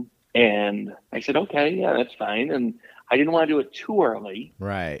thing. And I said, okay, yeah, that's fine. And I didn't want to do it too early.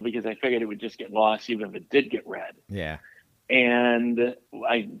 Right. Because I figured it would just get lost even if it did get read. Yeah. And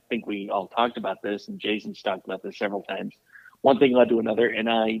I think we all talked about this, and Jason's talked about this several times. One thing led to another, and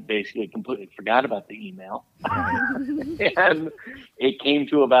I basically completely forgot about the email. And it came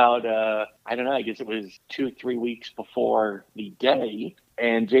to about, I don't know, I guess it was 2-3 weeks before the day,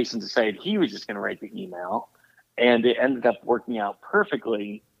 and Jason decided he was just going to write the email. And it ended up working out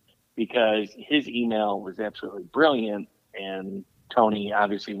perfectly because his email was absolutely brilliant, and Tony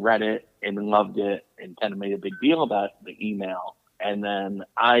obviously read it and loved it and kind of made a big deal about the email. And then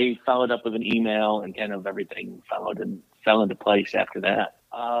I followed up with an email, and kind of everything fell into place after that.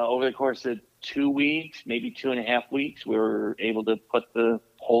 Over the course of 2 weeks, maybe 2.5 weeks, we were able to put the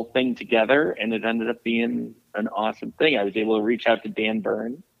whole thing together, and it ended up being an awesome thing. I was able to reach out to Dan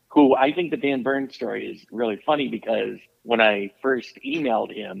Byrne, who I think the Dan Byrne story is really funny because when I first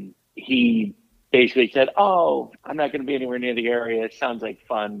emailed him, he basically said, oh, I'm not going to be anywhere near the area. It sounds like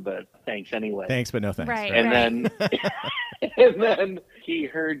fun, but thanks anyway. Thanks, but no thanks. Right, And then he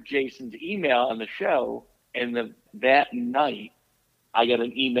heard Jason's email on the show, and that night I got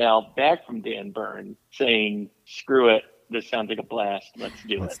an email back from Dan Byrne saying, screw it, this sounds like a blast. Let's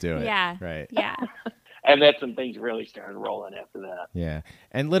do it. Let's do it. Yeah. Right. Yeah. And that's when things really started rolling after that. Yeah.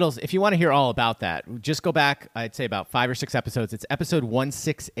 And Littles, if you want to hear all about that, just go back, I'd say about 5 or 6 episodes. It's episode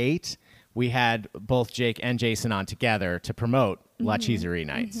 168. We had both Jake and Jason on together to promote La Cheeserie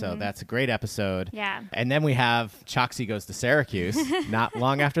Night. So that's a great episode. Yeah. And then we have Choxy Goes to Syracuse not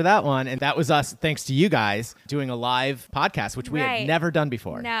long after that one. And that was us, thanks to you guys, doing a live podcast, which we had never done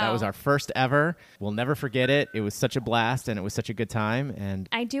before. No. That was our first ever. We'll never forget it. It was such a blast, and it was such a good time. And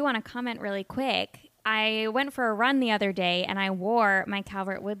I do want to comment really quick. I went for a run the other day, and I wore my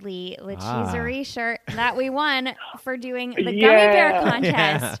Calvert Woodley La Cheeserie shirt that we won for doing the Gummy Bear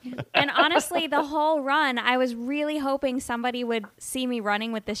contest. And honestly, the whole run, I was really hoping somebody would see me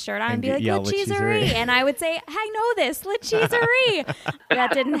running with this shirt on and be like, La Cheeserie. And I would say, I know this, La Cheeserie.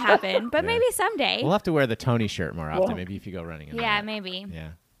 That didn't happen, but maybe someday. We'll have to wear the Tony shirt more often, maybe if you go running in that. Maybe. Yeah.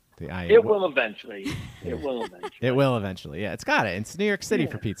 It will eventually. It will eventually. It will eventually. Yeah, it's got it. It's New York City,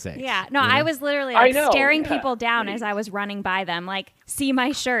 for Pete's sake. Yeah. No, I was literally staring people down as I was running by them, like, see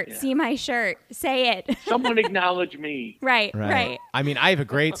my shirt, see my shirt, say it. Someone acknowledge me. Right. I mean, I have a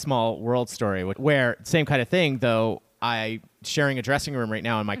great small world story where, same kind of thing, though, I sharing a dressing room right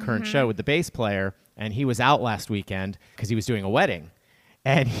now on my current show with the bass player, and he was out last weekend because he was doing a wedding.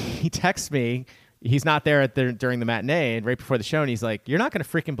 And he texts me. He's not there during the matinee, and right before the show, and he's like, "You're not going to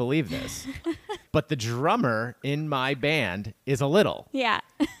freaking believe this, but the drummer in my band is a Little." Yeah.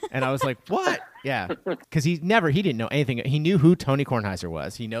 And I was like, "What?" Yeah, because he didn't know anything. He knew who Tony Kornheiser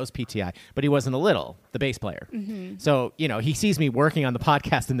was. He knows PTI, but he wasn't a Little, the bass player. So, he sees me working on the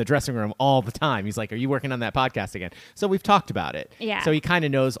podcast in the dressing room all the time. He's like, "Are you working on that podcast again?" So we've talked about it. Yeah. So he kind of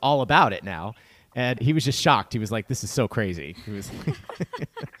knows all about it now. And he was just shocked. He was like, "This is so crazy." He was so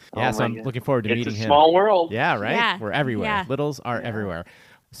I'm looking forward to meeting him. It's a small world. Yeah, right? Yeah. We're everywhere. Yeah. Littles are everywhere.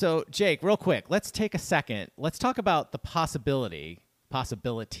 So, Jake, real quick, let's take a second. Let's talk about the possibilities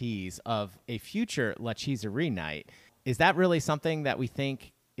of a future La Cheeserie Night. Is that really something that we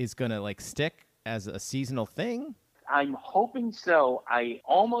think is going to stick as a seasonal thing? I'm hoping so. I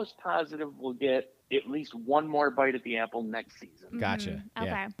almost positive we'll get at least one more bite at the apple next season. Gotcha. Okay.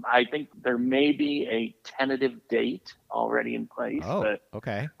 Yeah. I think there may be a tentative date already in place, but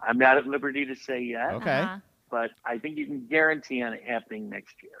okay. I'm not at liberty to say yet. Okay. But I think you can guarantee on it happening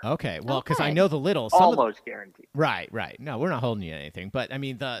next year. Okay. Well, because I know the Littles. Almost guaranteed. Right. No, we're not holding you to anything. But, I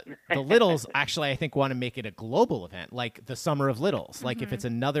mean, the Littles actually, I think, want to make it a global event, like the Summer of Littles. Like, if it's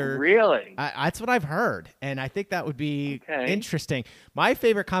another... Really? That's what I've heard. And I think that would be interesting. My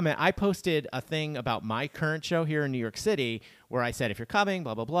favorite comment, I posted a thing about my current show here in New York City where I said, if you're coming,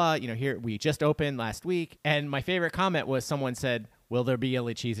 blah, blah, blah. Here, we just opened last week. And my favorite comment was someone said, "Will there be a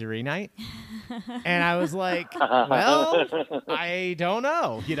La Cheeserie Night?" And I was like, well, I don't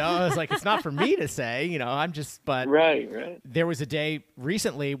know. I was like, it's not for me to say, I'm just, but right. There was a day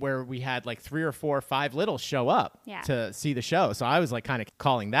recently where we had 3 or 4 or 5 Littles show up to see the show. So I was kind of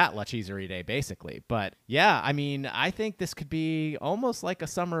calling that La Cheeserie Day basically. But yeah, I mean, I think this could be almost like a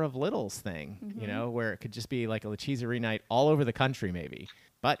Summer of Littles thing, where it could just be like a La Cheeserie Night all over the country maybe.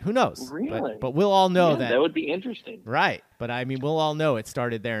 But who knows? Really? But we'll all know that. That would be interesting. Right. But I mean, we'll all know it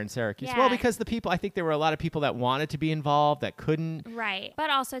started there in Syracuse. Yeah. Well, because I think there were a lot of people that wanted to be involved that couldn't. Right.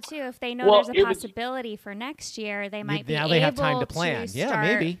 But also, too, if they know there's a possibility for next year, they might be able they have time to plan.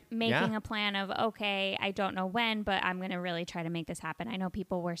 Start making a plan of, okay, I don't know when, but I'm going to really try to make this happen. I know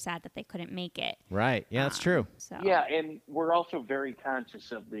people were sad that they couldn't make it. Right. Yeah, that's true. So. Yeah, and we're also very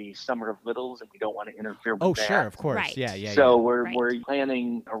conscious of the Summer of Littles, and we don't want to interfere with that. Oh, sure, of course. Right. Yeah. So we're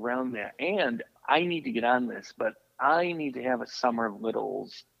planning around that. And I need to get on this, but I need to have a Summer of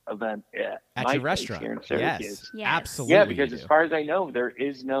Littles event at my your place restaurant. here in Syracuse. Yes. Absolutely. Yeah, because as far as I know, there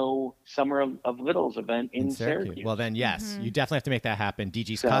is no Summer of Littles event in Syracuse. Well, then, yes, you definitely have to make that happen.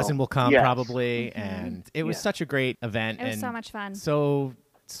 DG's cousin will come probably, and it was such a great event. It was so much fun. So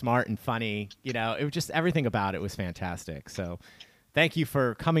smart and funny. It was just everything about it was fantastic. So thank you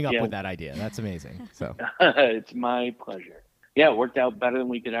for coming up with that idea. That's amazing. So it's my pleasure. Yeah, it worked out better than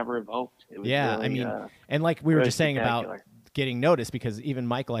we could ever have hoped. It was really, I mean, and like we were just saying about getting noticed, because even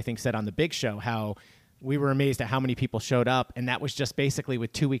Michael, I think, said on the big show how we were amazed at how many people showed up, and that was just basically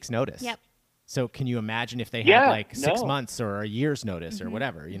with 2 weeks' notice. Yep. So can you imagine if they had 6 months or a year's notice or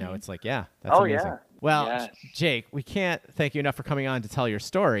whatever? It's like, that's amazing. Yeah. Well, Jake, we can't thank you enough for coming on to tell your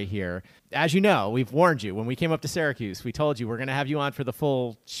story here. As you know, we've warned you. When we came up to Syracuse, we told you we're going to have you on for the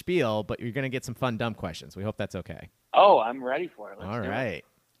full spiel, but you're going to get some fun, dumb questions. We hope that's okay. Oh, I'm ready for it. Let's All do right. it.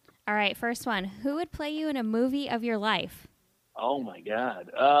 All right, first one. Who would play you in a movie of your life? Oh, my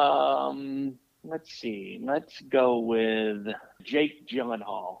God. Let's see. Let's go with Jake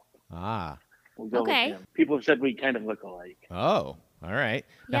Gyllenhaal. Ah. We'll go with him. People have said we kind of look alike. Oh. All right.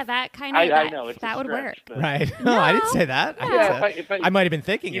 Yeah, that kind I of know, it's a that would stretch, work. but- Right. No, I didn't say that. I might have been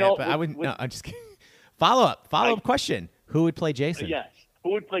thinking you know, it, but I wouldn't. with- No, I'm just kidding. Follow up question. Who would play Jason? Yes.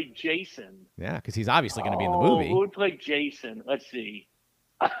 Who would play Jason? Yeah, because he's obviously going to be in the Who movie. would play Jason? Let's see.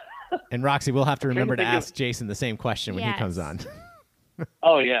 And Roxy, we'll have to I'm trying to remember to think of- ask Jason the same question when he comes on.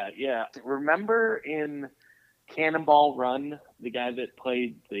 Oh, yeah. Remember in Cannonball Run, the guy that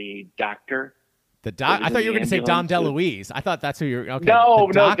played the doctor? I thought you were going to say Dom ambulance? DeLuise. I thought that's who you're. Okay. No,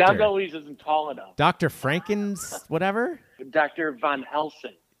 the Dom doctor. DeLuise isn't tall enough. Dr. Franken's whatever? Dr. Von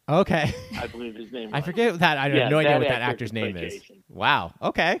Helsing, I I believe his name was. I forget that. I have Yeah, no idea what that that actor actor's could play name is. Jason. Wow.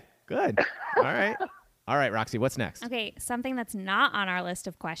 Okay. Good. All right. All right, Roxy, what's next? Okay, something that's not on our list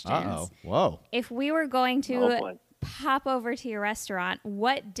of questions. Uh-oh. Whoa. If we were going Oh, to boy. pop over to your restaurant,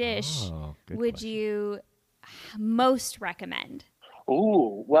 what dish Good would question. you most recommend?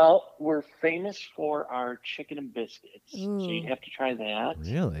 Ooh, well, we're famous for our chicken and biscuits, so Ooh. you'd have to try that.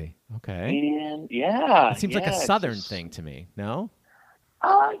 Really? Okay. And yeah, It seems like a it's southern just- thing to me. No?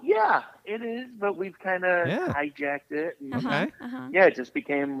 Yeah, it is, but we've kind of Yeah. hijacked it. And, Okay. Yeah, it just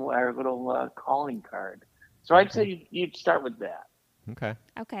became our little calling card. So I'd say you'd start with that. Okay.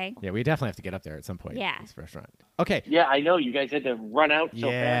 Okay. Yeah, we definitely have to get up there at some point. Yeah. This restaurant. Okay. Yeah, I know you guys had to run out so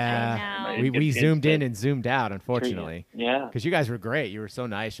Yeah. fast. I know. We zoomed in and zoomed out, unfortunately. Yeah. Because you guys were great. You were so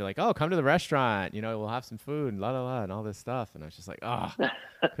nice. You're like, oh, come to the restaurant. You know, we'll have some food and la la la and all this stuff. And I was just like, oh,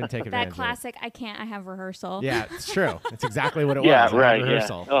 couldn't take advantage That of it. classic, I can't, I have rehearsal. Yeah, it's true. It's exactly what it Yeah, was. I had right.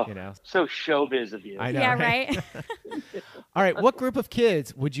 rehearsal, Yeah. Oh, you know. so showbiz of you. I know. Yeah, right? All right. What group of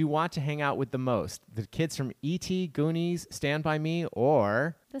kids would you want to hang out with the most? The kids from E.T., Goonies, Stand By Me,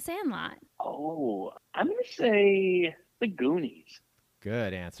 or? The Sandlot. Oh, I'm gonna say the Goonies.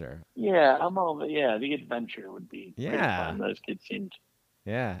 Good answer. Yeah, the adventure would be pretty Yeah. fun. Those kids seemed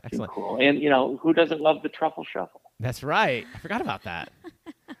Yeah, excellent. cool. And who doesn't love the truffle shuffle? That's right. I forgot about that.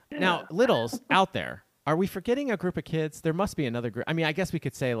 Now, littles out there, are we forgetting a group of kids? There must be another group. I mean, I guess we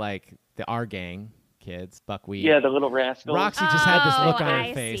could say like the Our Gang kids, Buckwheat. Yeah, the little rascals. Roxy just had this look on her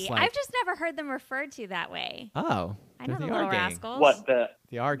I face. see. Like, I've just never heard them referred to that way. oh, I know they're the Our Little Gang. Rascals. What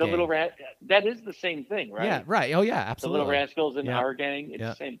The Our the Gang. little rat? That is the same thing, right? Yeah, right. Oh, yeah, The absolutely. little rascals and Yeah. our gang. It's Yeah.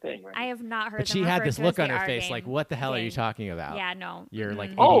 the same thing, right? I have not heard But them she had referred this to look as on the her Our face Gang. like, what the hell are you Gang. talking about? Yeah, no. You're like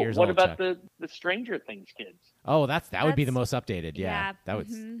 80 Mm-mm. years what old, about Chuck. the Stranger Things kids? Oh, that would be the That's- most updated. Yeah, yeah, that would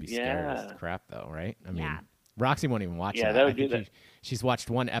mhm. be scary as Yeah. crap, though, right? I mean, Yeah. Roxy won't even watch Yeah, that. that would I think do that. she's watched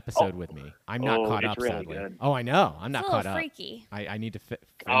one episode with me. I'm not Oh, caught it's up, really sadly. good. Oh, I know. I'm It's not a caught little up. freaky. I need to finish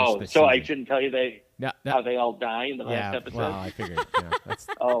Oh, this so I season. shouldn't tell you No, how they all die in the yeah, last episode. well, I figured. That's.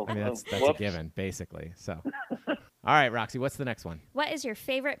 Oh, I mean, that's a whoops. given, basically. So, all right, Roxy, what's the next one? What is your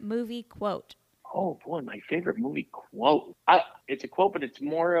favorite movie quote? Oh boy, my favorite movie quote. It's a quote, but it's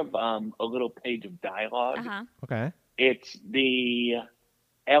more of a little page of dialogue. Uh-huh. Okay. It's the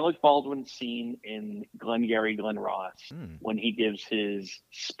Alec Baldwin scene in Glengarry Glen Ross when he gives his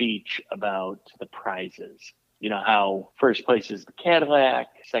speech about the prizes. You know how first place is the Cadillac,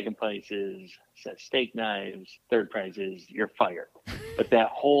 second place is steak knives, third prize is you're fired. But that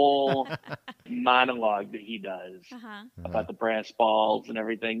whole monologue that he does Uh-huh. about the brass balls and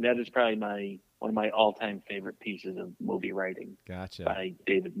everything, that is probably one of my all-time favorite pieces of movie writing Gotcha. by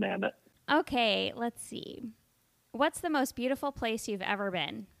David Mamet. Okay, let's see. What's the most beautiful place you've ever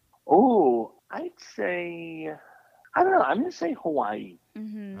been? Oh, I'd say, I don't know, I'm going to say Hawaii.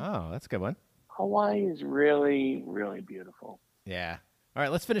 Mm-hmm. Oh, that's a good one. Hawaii is really, really beautiful. Yeah. All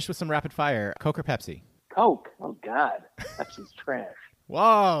right, let's finish with some rapid fire. Coke or Pepsi? Coke, oh God, Pepsi's trash.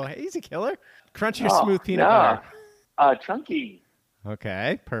 Whoa, easy killer. Crunchy or Oh, smooth peanut no. butter? Chunky.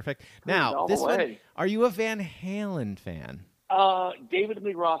 Okay, perfect. All Now, the this one, way. are you a Van Halen fan? David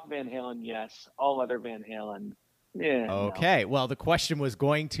Lee Roth Van Halen, yes. All other Van Halen, yeah. no. Okay, well, the question was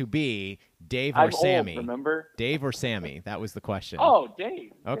going to be Dave or I'm Sammy. old, remember? Dave or Sammy? That was the question. Oh,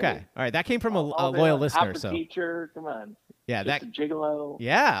 Dave. Okay, Dave. all right. That came from a All loyal day. listener. Opera So teacher, come on. yeah, Just that. a gigolo.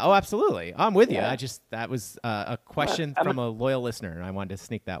 Yeah. Oh, absolutely. I'm with you. Yeah. That was a question I'm from a loyal listener, and I wanted to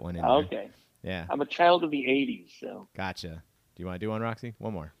sneak that one in. there. Okay. Yeah. I'm a child of the 80s, so Gotcha. Do you want to do one, Roxy?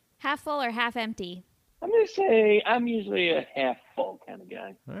 One more. Half full or half empty? I'm going to say I'm usually a half full kind of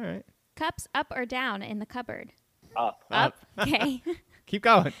guy. All right. Cups up or down in the cupboard? Up. Up. Okay. Keep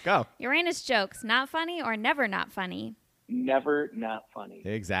going. Go. Uranus jokes, not funny or never not funny? Never not funny.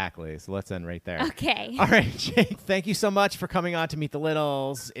 Exactly. So let's end right there. Okay. All right, Jake, thank you so much for coming on to Meet the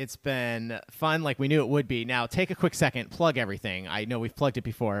Littles. It's been fun like we knew it would be. Now, take a quick second, plug everything. I know we've plugged it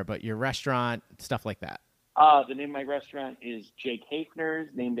before, but your restaurant, stuff like that. The name of my restaurant is Jake Hafner's,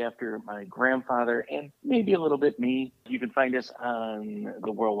 named after my grandfather and maybe a little bit me. You can find us on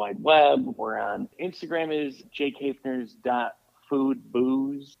the World Wide Web. We're on Instagram is jakehafners.food. food,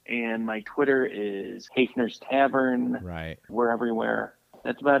 booze, and my Twitter is Hafner's Tavern. Right. We're everywhere.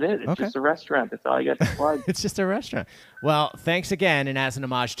 That's about it. It's just a restaurant. That's all I got to plug. It's just a restaurant. Well, thanks again. And as an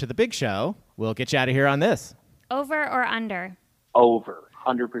homage to the big show, we'll get you out of here on this. Over or under? Over.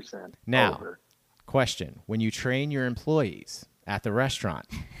 100%. Now, over. Question. When you train your employees at the restaurant,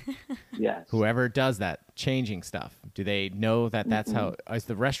 yes, whoever does that, changing stuff, do they know that that's how, is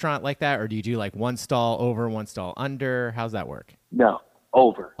the restaurant like that? Or do you do like one stall over, one stall under? How's that work? No,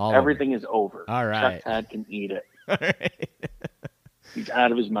 over. All Everything is over. All right. Chuck Todd can eat it. All right. He's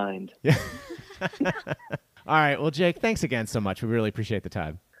out of his mind. Yeah. All right. Well, Jake, thanks again so much. We really appreciate the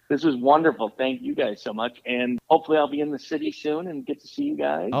time. This was wonderful. Thank you guys so much. And hopefully I'll be in the city soon and get to see you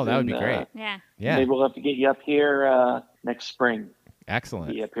guys. Oh, that would be great. Yeah. Maybe we'll have to get you up here next spring.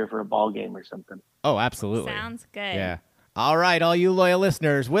 Excellent. Be up here for a ball game or something. Oh, absolutely. Sounds good. Yeah. All right, all you loyal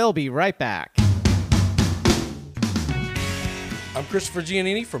listeners, we'll be right back. I'm Christopher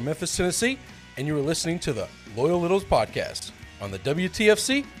Giannini from Memphis, Tennessee, and you are listening to the Loyal Littles Podcast on the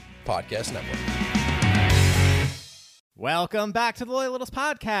WTFC Podcast Network. Welcome back to the Loyal Littles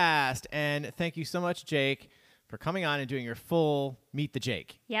Podcast, and thank you so much, Jake, for coming on and doing your full Meet the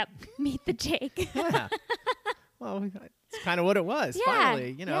Jake. Yep. Meet the Jake. Yeah. Well, it's kind of what it was,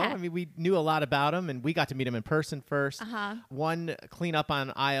 finally. You know, I mean, we knew a lot about him, and we got to meet him in person first. One cleanup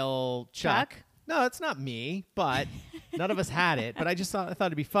on aisle Chuck. No, it's not me, but none of us had it. But I thought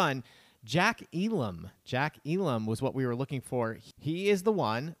it'd be fun. Jack Elam. Jack Elam was what we were looking for. He is the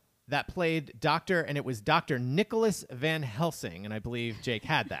one that played and it was Dr. Nicholas Van Helsing, and I believe Jake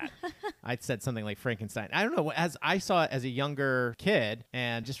had that. I said something like Frankenstein. I don't know, as I saw it as a younger kid,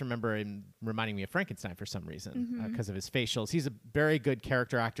 and just remember him reminding me of Frankenstein for some reason because of his facials. He's a very good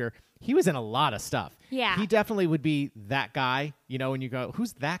character actor. He was in a lot of stuff. Yeah. He definitely would be that guy, you know, when you go,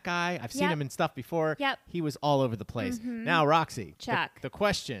 who's that guy? I've seen him in stuff before. Yep. He was all over the place. Now, Roxy, Chuck. The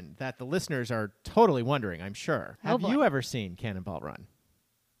question that the listeners are totally wondering, I'm sure. Have you ever seen Cannonball Run?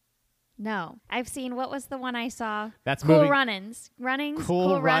 No. I've seen, what was the one I saw? That's Cool moving. Runnings. Runnings?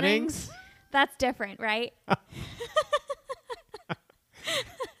 Cool Runnings? That's different, right?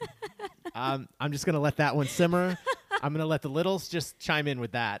 I'm just going to let that one simmer. I'm going to let the Littles just chime in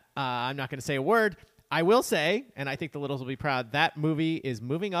with that. I'm not going to say a word. I will say, and I think the Littles will be proud, that movie is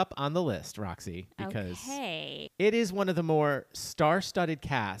moving up on the list, Roxy, because it is one of the more star-studded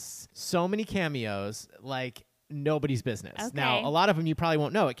casts. So many cameos, like nobody's business. Okay. Now, a lot of them you probably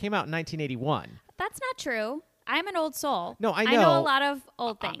won't know. It came out in 1981. That's not true. I'm an old soul. No, I know. I know a lot of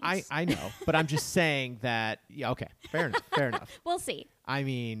old things. I know, but I'm just saying that, yeah, okay, fair enough, fair enough. We'll see. I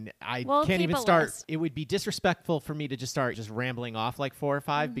mean, We'll can't keep even a start. list. It would be disrespectful for me to just start just rambling off like 4 or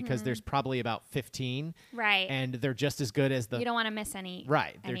 5 because there's probably about 15. Right. And they're just as good as the... You don't want to miss any.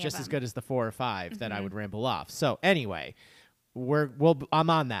 Right. They're any just of as them. good as the 4 or 5 that I would ramble off. So anyway, I'm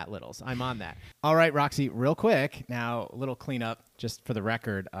on that, Littles. I'm on that. All right, Roxy, real quick. Now, a little cleanup just for the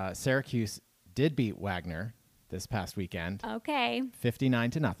record. Syracuse did beat Wagner this past weekend. Okay.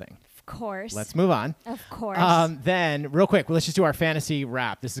 59-0. Of course. Let's move on. Of course. Then, real quick, let's just do our fantasy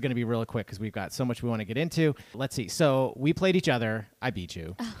wrap. This is going to be really quick because we've got so much we want to get into. Let's see. So we played each other. I beat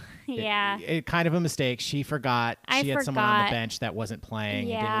you. Yeah. It kind of a mistake. She forgot. She had someone on the bench that wasn't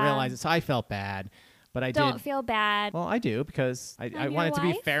playing and didn't realize it. So I felt bad. But I Don't feel bad. Well, I do because I On want it your to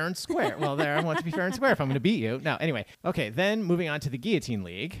be wife? fair and square. Well, I want it to be fair and square if I'm going to beat you. Now, anyway. Okay, then moving on to the Guillotine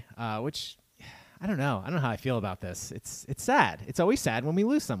League, which... I don't know. I don't know how I feel about this. It's sad. It's always sad when we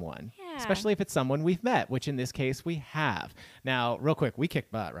lose someone, especially if it's someone we've met, which in this case we have. Now, real quick, we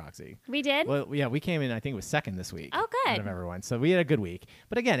kicked butt, Roxy. We did? Well, yeah, we came in, I think it was second this week. Oh, good. Out of everyone. So we had a good week.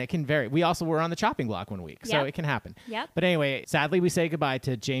 But again, it can vary. We also were on the chopping block one week, so it can happen. Yep. But anyway, sadly, we say goodbye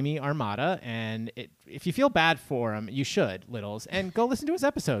to Jamie Armada. And if you feel bad for him, you should, Littles, and go listen to his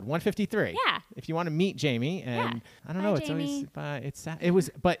episode, 153. Yeah. If you want to meet Jamie. And I don't know. It's Jamie. always, it's sad. It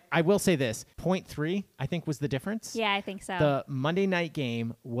was, but I will say this, 0.3, I think was the difference. Yeah, I think so. The Monday night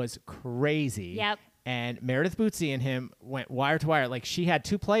game was crazy. Yep. And Meredith Bootsy and him went wire to wire. Like, she had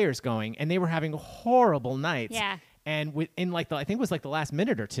 2 players going, and they were having horrible nights. Yeah. And within, like, I think it was like the last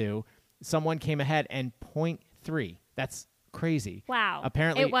minute or two, someone came ahead and 0.3. That's crazy. Wow.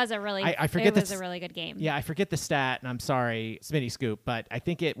 Apparently, it was a really I forget it was a really good game. Yeah, I forget the stat, and I'm sorry, Smitty Scoop, but I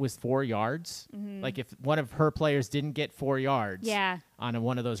think it was 4 yards. Like, if one of her players didn't get 4 yards on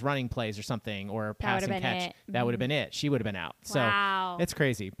one of those running plays or something, or a pass and catch, that would have been it. She would have been out. Wow. So it's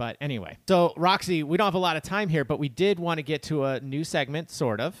crazy. But anyway. So, Roxy, we don't have a lot of time here, but we did want to get to a new segment,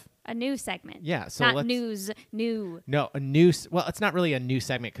 sort of. A new segment. Yeah. So not news. New. No, a new. Well, it's not really a new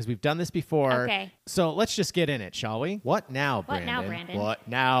segment because we've done this before. Okay. So let's just get in it, shall we? What now, Brandon? What now, Brandon? What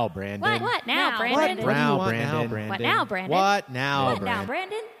now, Brandon? What now, Brandon? What now, What Brandon? now, Brandon? What now, What now,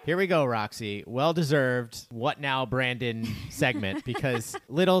 Brandon? Here we go, Roxy. Well-deserved What Now, Brandon segment because,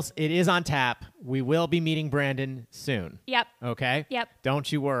 Littles, it is on tap. We will be meeting Brandon soon. Yep. Okay? Yep.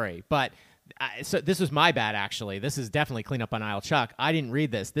 Don't you worry. But so this was my bad, actually. This is definitely clean up on aisle Chuck. I didn't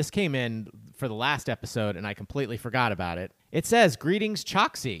read this. This came in for the last episode, and I completely forgot about it. It says, greetings,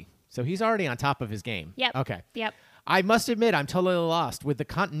 Choxy. So he's already on top of his game. Yep. Okay. Yep. I must admit I'm totally lost with the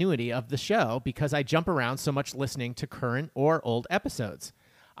continuity of the show because I jump around so much listening to current or old episodes.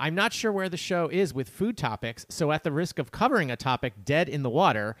 I'm not sure where the show is with food topics, so at the risk of covering a topic dead in the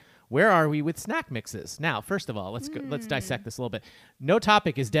water, where are we with snack mixes? Now, first of all, let's dissect this a little bit. No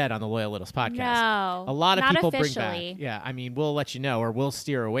topic is dead on the Loyal Littles podcast. No, a lot of not people officially. bring back. Yeah, I mean, we'll let you know or we'll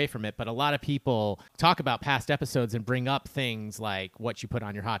steer away from it, but a lot of people talk about past episodes and bring up things like what you put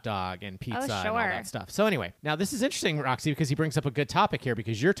on your hot dog and pizza and all that stuff. So anyway, now this is interesting, Roxy, because he brings up a good topic here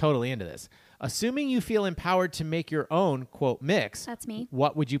because you're totally into this. Assuming you feel empowered to make your own, quote, mix. That's me.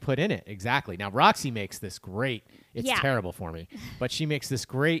 What would you put in it? Exactly. Now, Roxy makes this great. It's terrible for me, but she makes this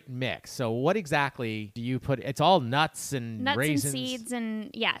great mix. So what exactly do you put? It's all nuts and raisins. And seeds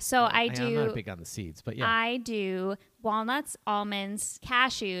and So I do. I'm not big on the seeds, but yeah. I do walnuts, almonds,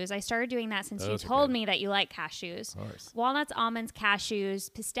 cashews. I started doing that since you told me that you like cashews. Of course. Walnuts, almonds,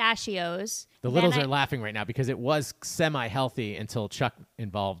 cashews, pistachios. The Littles are laughing right now because it was semi-healthy until Chuck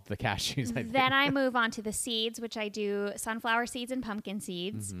involved the cashews. Then I move on to the seeds, which I do sunflower seeds and pumpkin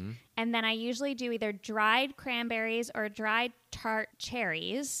seeds. Mm-hmm. And then I usually do either dried cranberries or dried tart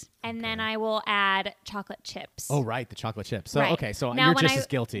cherries. And then I will add chocolate chips. Oh, right. The chocolate chips. So, right. okay. So now, you're just as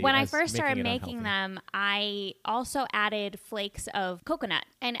guilty. When I as first started making making them, I also added flakes of coconut.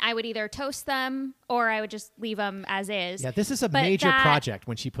 And I would either toast them or I would just leave them as is. Yeah, this is a major project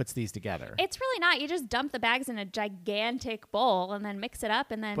when she puts these together. It's really not. You just dump the bags in a gigantic bowl and then mix it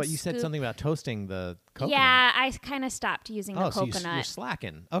up and then But you said something about toasting the coconut. Yeah, I kind of stopped using the coconut. So you're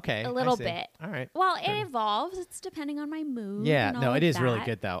slacking. Okay. A little bit. All right. Well, it evolves. It's depending on my mood. Yeah, no, it is that. really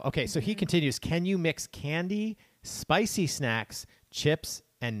good, though. Okay, so he continues, can you mix candy, spicy snacks, chips,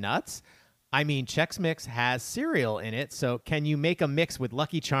 and nuts? I mean, Chex Mix has cereal in it, so can you make a mix with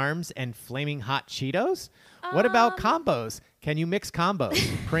Lucky Charms and Flaming Hot Cheetos? What about combos? Can you mix combos?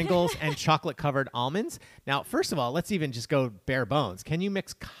 Pringles and chocolate-covered almonds? Now, first of all, let's even just go bare bones. Can you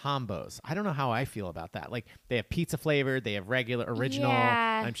mix combos? I don't know how I feel about that. Like, they have pizza flavored, they have regular, original,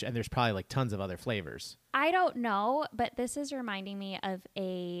 and there's probably like tons of other flavors. I don't know, but this is reminding me of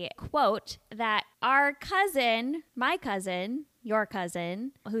a quote that our cousin, my cousin, your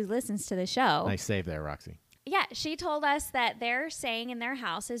cousin, who listens to the show. Nice save there, Roxy. Yeah, she told us that their saying in their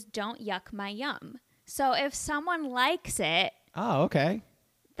house is, don't yuck my yum. So if someone likes it, okay,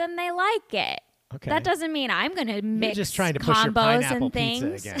 then they like it. Okay. That doesn't mean I'm going to mix You're just trying to push your pineapple and things.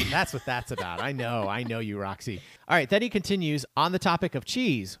 pizza again. That's what that's about. I know you, Roxy. All right, then he continues, on the topic of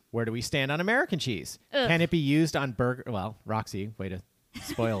cheese, where do we stand on American cheese? Ugh. Can it be used on burger? Well, Roxy, way to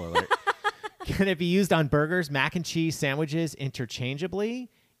spoil alert. Can it be used on burgers, mac and cheese sandwiches interchangeably?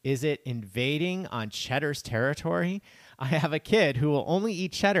 Is it invading on cheddar's territory? I have a kid who will only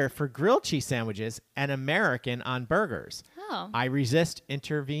eat cheddar for grilled cheese sandwiches and American on burgers. Oh. I resist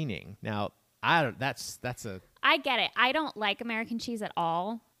intervening. Now, that's a... I get it. I don't like American cheese at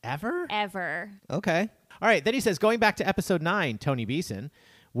all. Ever? Ever. Okay. All right. Then he says, going back to episode 9, Tony Beeson,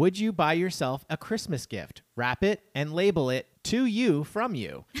 would you buy yourself a Christmas gift? Wrap it and label it to you from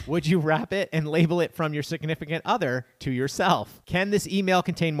you. Would you wrap it and label it from your significant other to yourself? Can this email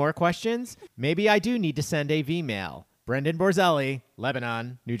contain more questions? Maybe I do need to send a V-mail. Brendan Borzelli,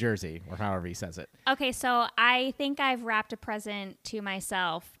 Lebanon, New Jersey, or however he says it. Okay, so I think I've wrapped a present to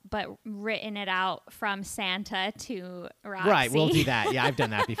myself, but written it out from Santa to Roxy. Right, we'll do that. Yeah, I've done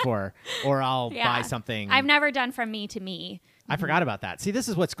that before. Or I'll buy something. I've never done from me to me. I forgot about that. See, this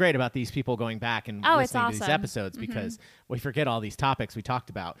is what's great about these people going back and listening to these episodes because we forget all these topics we talked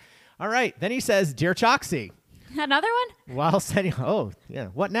about. All right, then he says, Dear Choxy. Another one? While sending,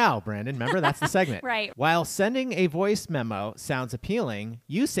 what now, Brandon? Remember, that's the segment. Right. While sending a voice memo sounds appealing,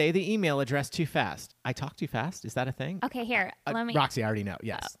 you say the email address too fast. I talk too fast? Is that a thing? Okay, here. Let me. Roxy, I already know.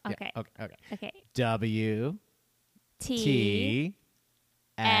 Yes. Okay. Yeah, okay. Okay. W T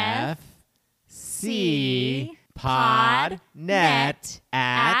F C podnet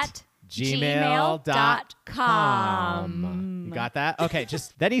at gmail.com. You got that? Okay,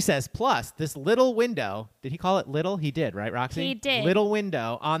 then he says, plus this little window, did he call it little? He did, right, Roxy? He did. Little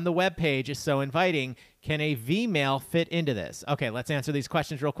window on the webpage is so inviting. Can a V-male fit into this? Okay, let's answer these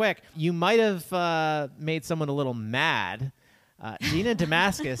questions real quick. You might have made someone a little mad. Dina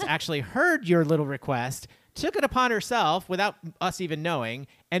Damascus actually heard your little request, took it upon herself without us even knowing,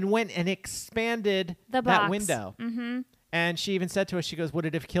 and went and expanded that window. Mm-hmm. And she even said to us, she goes, would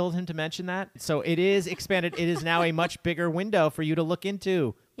it have killed him to mention that? So it is expanded. It is now a much bigger window for you to look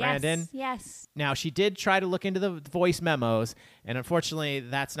into, Brandon. Yes. Now, she did try to look into the voice memos, and unfortunately,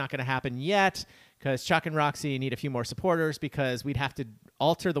 that's not going to happen yet because Chuck and Roxy need a few more supporters because we'd have to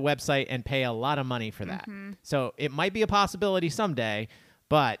alter the website and pay a lot of money for that. Mm-hmm. So it might be a possibility someday.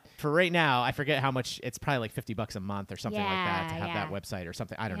 But for right now, I forget how much. It's probably like $50 a month or something like that to have that website or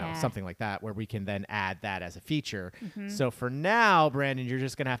something. I don't know, something like that, where we can then add that as a feature. Mm-hmm. So for now, Brandon, you're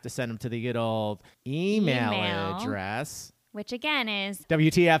just going to have to send them to the good old email address. Which again is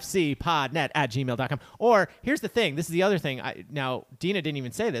WTFCpodnet@gmail.com. Or here's the thing. This is the other thing. Now, Dina didn't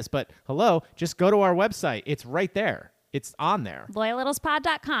even say this, but hello, just go to our website. It's right there. It's on there.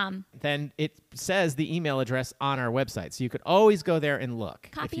 LoyalLittlesPod.com. Then it says the email address on our website. So you could always go there and look.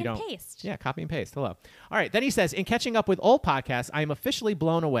 Copy and paste. Yeah, copy and paste. Hello. All right. Then he says, in catching up with old podcasts, I am officially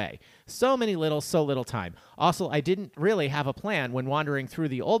blown away. So many littles, so little time. Also, I didn't really have a plan when wandering through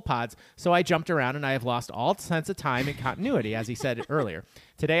the old pods, so I jumped around and I have lost all sense of time and continuity, as he said earlier.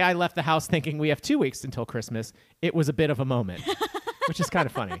 Today, I left the house thinking we have 2 weeks until Christmas. It was a bit of a moment, which is kind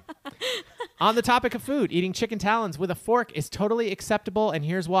of funny. On the topic of food, eating chicken talons with a fork is totally acceptable, and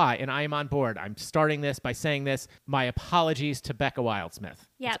here's why, and I am on board. I'm starting this by saying this. My apologies to Becca Wildsmith.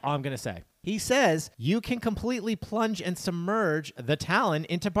 Yep. That's all I'm going to say. He says you can completely plunge and submerge the talon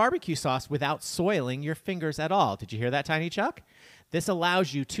into barbecue sauce without soiling your fingers at all. Did you hear that, Tiny Chuck? This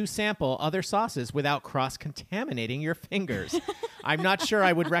allows you to sample other sauces without cross-contaminating your fingers. I'm not sure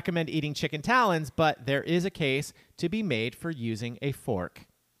I would recommend eating chicken talons, but there is a case to be made for using a fork.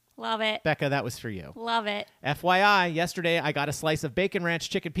 Love it. Becca, that was for you. Love it. FYI, yesterday I got a slice of Bacon Ranch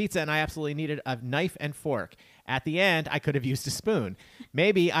chicken pizza and I absolutely needed a knife and fork. At the end, I could have used a spoon.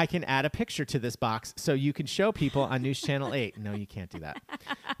 Maybe I can add a picture to this box so you can show people on News Channel 8. No, you can't do that.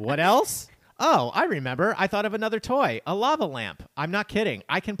 What else? Oh, I remember. I thought of another toy, a lava lamp. I'm not kidding.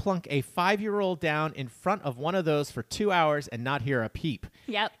 I can plunk a 5-year-old down in front of one of those for 2 hours and not hear a peep.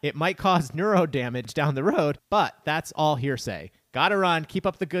 Yep. It might cause neuro damage down the road, but that's all hearsay. Gotta run. Keep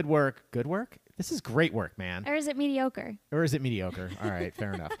up the good work. Good work? This is great work, man. Or is it mediocre? All right,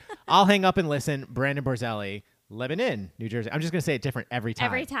 fair enough. I'll hang up and listen. Brandon Borzelli, Lebanon, New Jersey. I'm just going to say it different every time.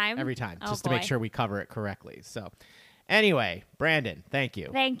 Every time? Every time, Oh, just to make boy. sure we cover it correctly. So anyway, Brandon, thank you.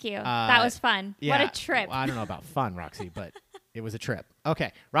 Thank you. That was fun. Yeah, What a trip. Well, I don't know about fun, Roxy, but it was a trip.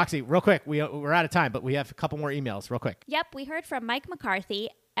 Okay, Roxy, real quick. We're out of time, but we have a couple more emails real quick. Yep, we heard from Mike McCarthy,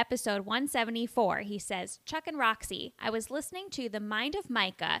 episode 174. He says, Chuck and Roxy, I was listening to The Mind of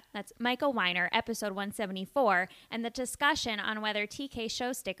Micah, that's Micah Weiner, episode 174, and the discussion on whether TK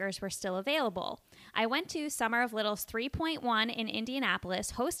show stickers were still available. I went to Summer of Littles 3.1 in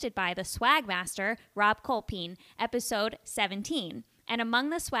Indianapolis, hosted by the swag master, Rob Colpine, episode 17. And among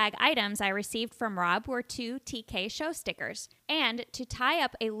the swag items I received from Rob were 2 TK show stickers. And to tie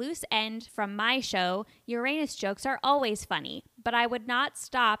up a loose end from my show, Uranus jokes are always funny, but I would not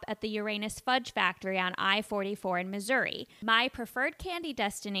stop at the Uranus Fudge Factory on I-44 in Missouri. My preferred candy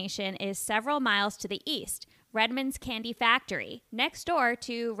destination is several miles to the east, Redmond's Candy Factory. Next door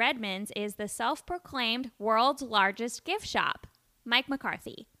to Redmond's is the self-proclaimed world's largest gift shop. Mike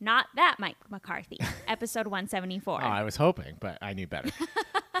McCarthy, not that Mike McCarthy, episode 174. Oh, I was hoping, but I knew better.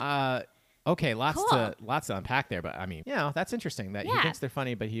 Okay, lots to unpack there, but I mean, that's interesting that he thinks they're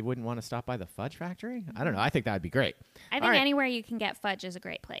funny, but he wouldn't want to stop by the Fudge Factory. I don't know. I think that would be great. I think anywhere you can get fudge is a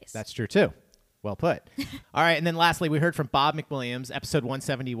great place. That's true too. Well put. All right, and then lastly, we heard from Bob McWilliams, episode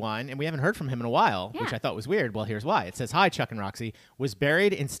 171, and we haven't heard from him in a while, which I thought was weird. Well, here's why. It says, Hi, Chuck and Roxy. Was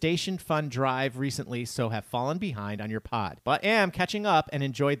buried in Station Fun Drive recently, so have fallen behind on your pod, but am catching up and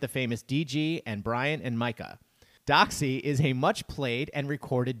enjoyed the famous DG and Brian and Micah. Doxy is a much-played and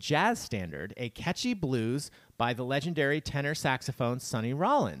recorded jazz standard, a catchy blues by the legendary tenor saxophone Sonny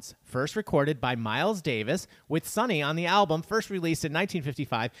Rollins, first recorded by Miles Davis, with Sonny on the album first released in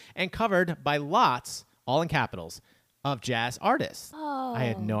 1955 and covered by lots, all in capitals, of jazz artists. Oh. I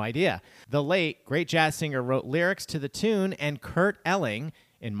had no idea. The late, great jazz singer wrote lyrics to the tune, and Kurt Elling,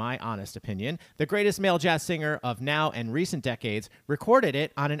 in my honest opinion, the greatest male jazz singer of now and recent decades, recorded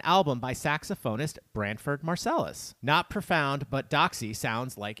it on an album by saxophonist Branford Marsalis. Not profound, but Doxy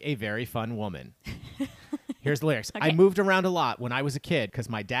sounds like a very fun woman. Here's the lyrics. Okay. I moved around a lot when I was a kid because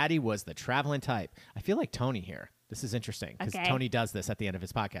my daddy was the traveling type. I feel like Tony here. This is interesting because Tony does this at the end of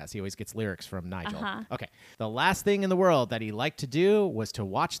his podcast. He always gets lyrics from Nigel. Okay. The last thing in the world that he liked to do was to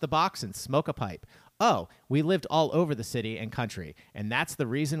watch the box and smoke a pipe. Oh, we lived all over the city and country, and that's the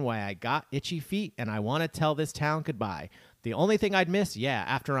reason why I got itchy feet and I want to tell this town goodbye. The only thing I'd miss,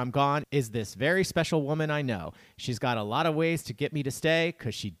 after I'm gone, is this very special woman I know. She's got a lot of ways to get me to stay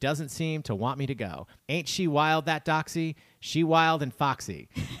because she doesn't seem to want me to go. Ain't she wild, that Doxy? She wild and foxy.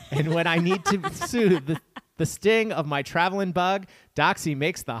 And when I need to soothe the sting of my traveling bug, Doxy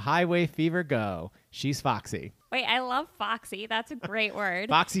makes the highway fever go. She's foxy. Wait, I love foxy. That's a great word.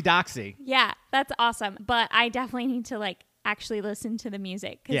 Foxy Doxy. Yeah, that's awesome. But I definitely need to actually listen to the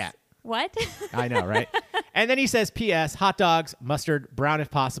music. Yeah. What? I know, right? And then he says, P.S., hot dogs, mustard, brown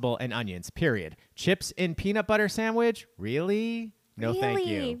if possible, and onions, period. Chips in peanut butter sandwich? Really? No, thank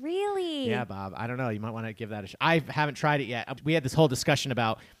you. Really? Yeah, Bob. I don't know. You might want to give that a shot. I haven't tried it yet. We had this whole discussion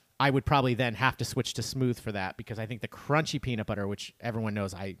about I would probably then have to switch to smooth for that because I think the crunchy peanut butter, which everyone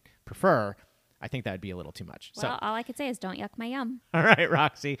knows I prefer, I think that would be a little too much. Well, all I could say is don't yuck my yum. All right,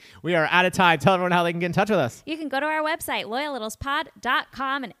 Roxy. We are out of time. Tell everyone how they can get in touch with us. You can go to our website,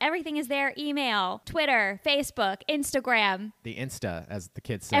 loyallittlespod.com, and everything is there. Email, Twitter, Facebook, Instagram. The Insta, as the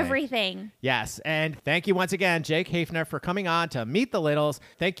kids say. Everything. Yes. And thank you once again, Jake Hafner, for coming on to Meet the Littles.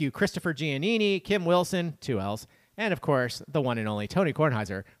 Thank you, Christopher Giannini, Kim Wilson, 2 L's, and, of course, the one and only Tony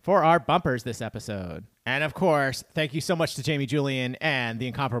Kornheiser for our bumpers this episode. And, of course, thank you so much to Jamie Julian and the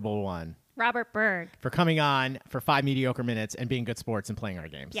incomparable one, Robert Berg, for coming on for 5 mediocre minutes and being good sports and playing our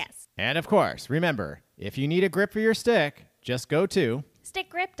games. Yes. And, of course, remember, if you need a grip for your stick, just go to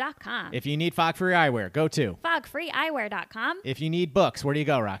stickgrip.com. If you need fog-free eyewear, go to fogfreeeyewear.com. If you need books, where do you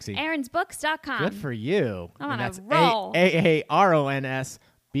go, Roxy? aaronsbooks.com. Good for you. I'm on and that's a roll. AARONSBOOKS.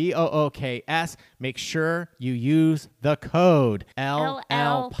 Make sure you use the code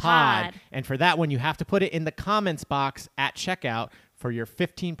LLPOD. And for that one, you have to put it in the comments box at checkout for your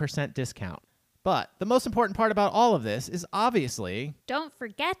 15% discount. But the most important part about all of this is obviously... Don't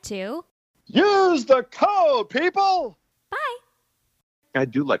forget to... use the code, people! Bye! I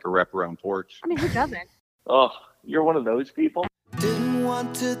do like a wraparound porch. I mean, who doesn't? Oh, you're one of those people? Didn't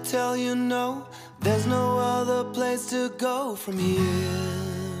want to tell you no, there's no other place to go from here.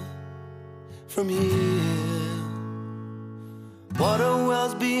 From here. Water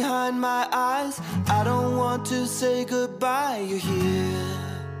wells behind my eyes, I don't want to say goodbye. You're here.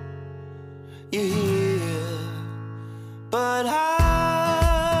 You're here. But I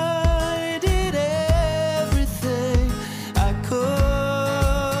did everything I could.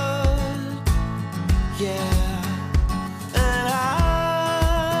 Yeah. And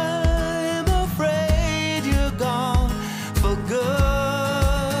I'm afraid you're gone for good.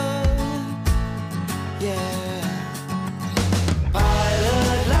 Yeah.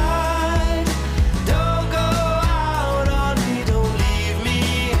 Pilot light, don't go out on me, don't leave me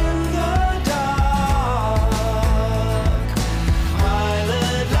in the dark.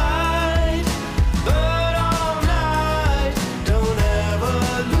 Pilot light, burn all night, don't ever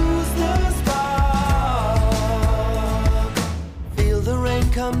lose the spark. Feel the rain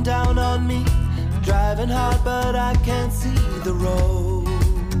come down on me, driving hard but I can't see the road.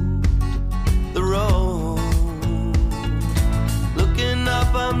 The road. Looking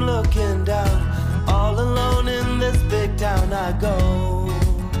up, I'm looking down. All alone in this big town I go.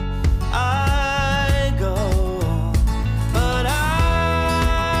 I go. But I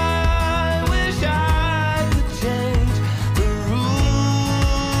wish I could change the rules.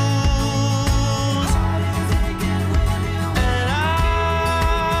 And I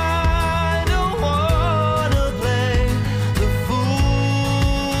don't wanna play the fool.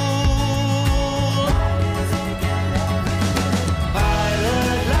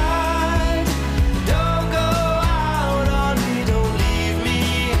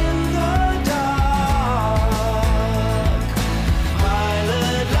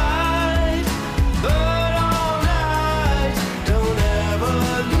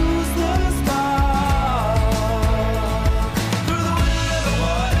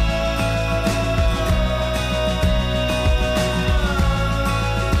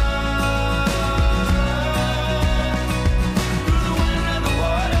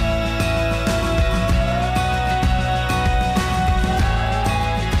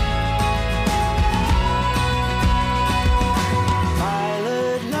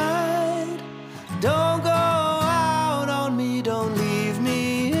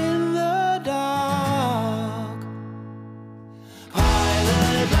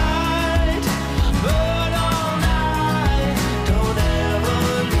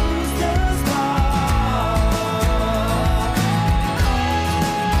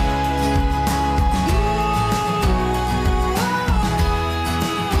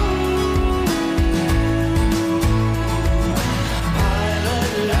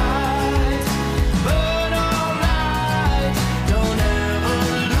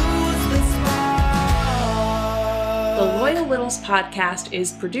 podcast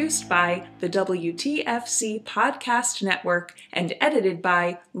is produced by the WTFC Podcast Network and edited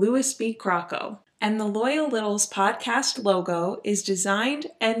by Louis B. Crocco. And the Loyal Littles podcast logo is designed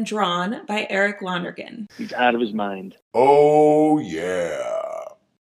and drawn by Eric Lonergan. He's out of his mind. Oh, yeah.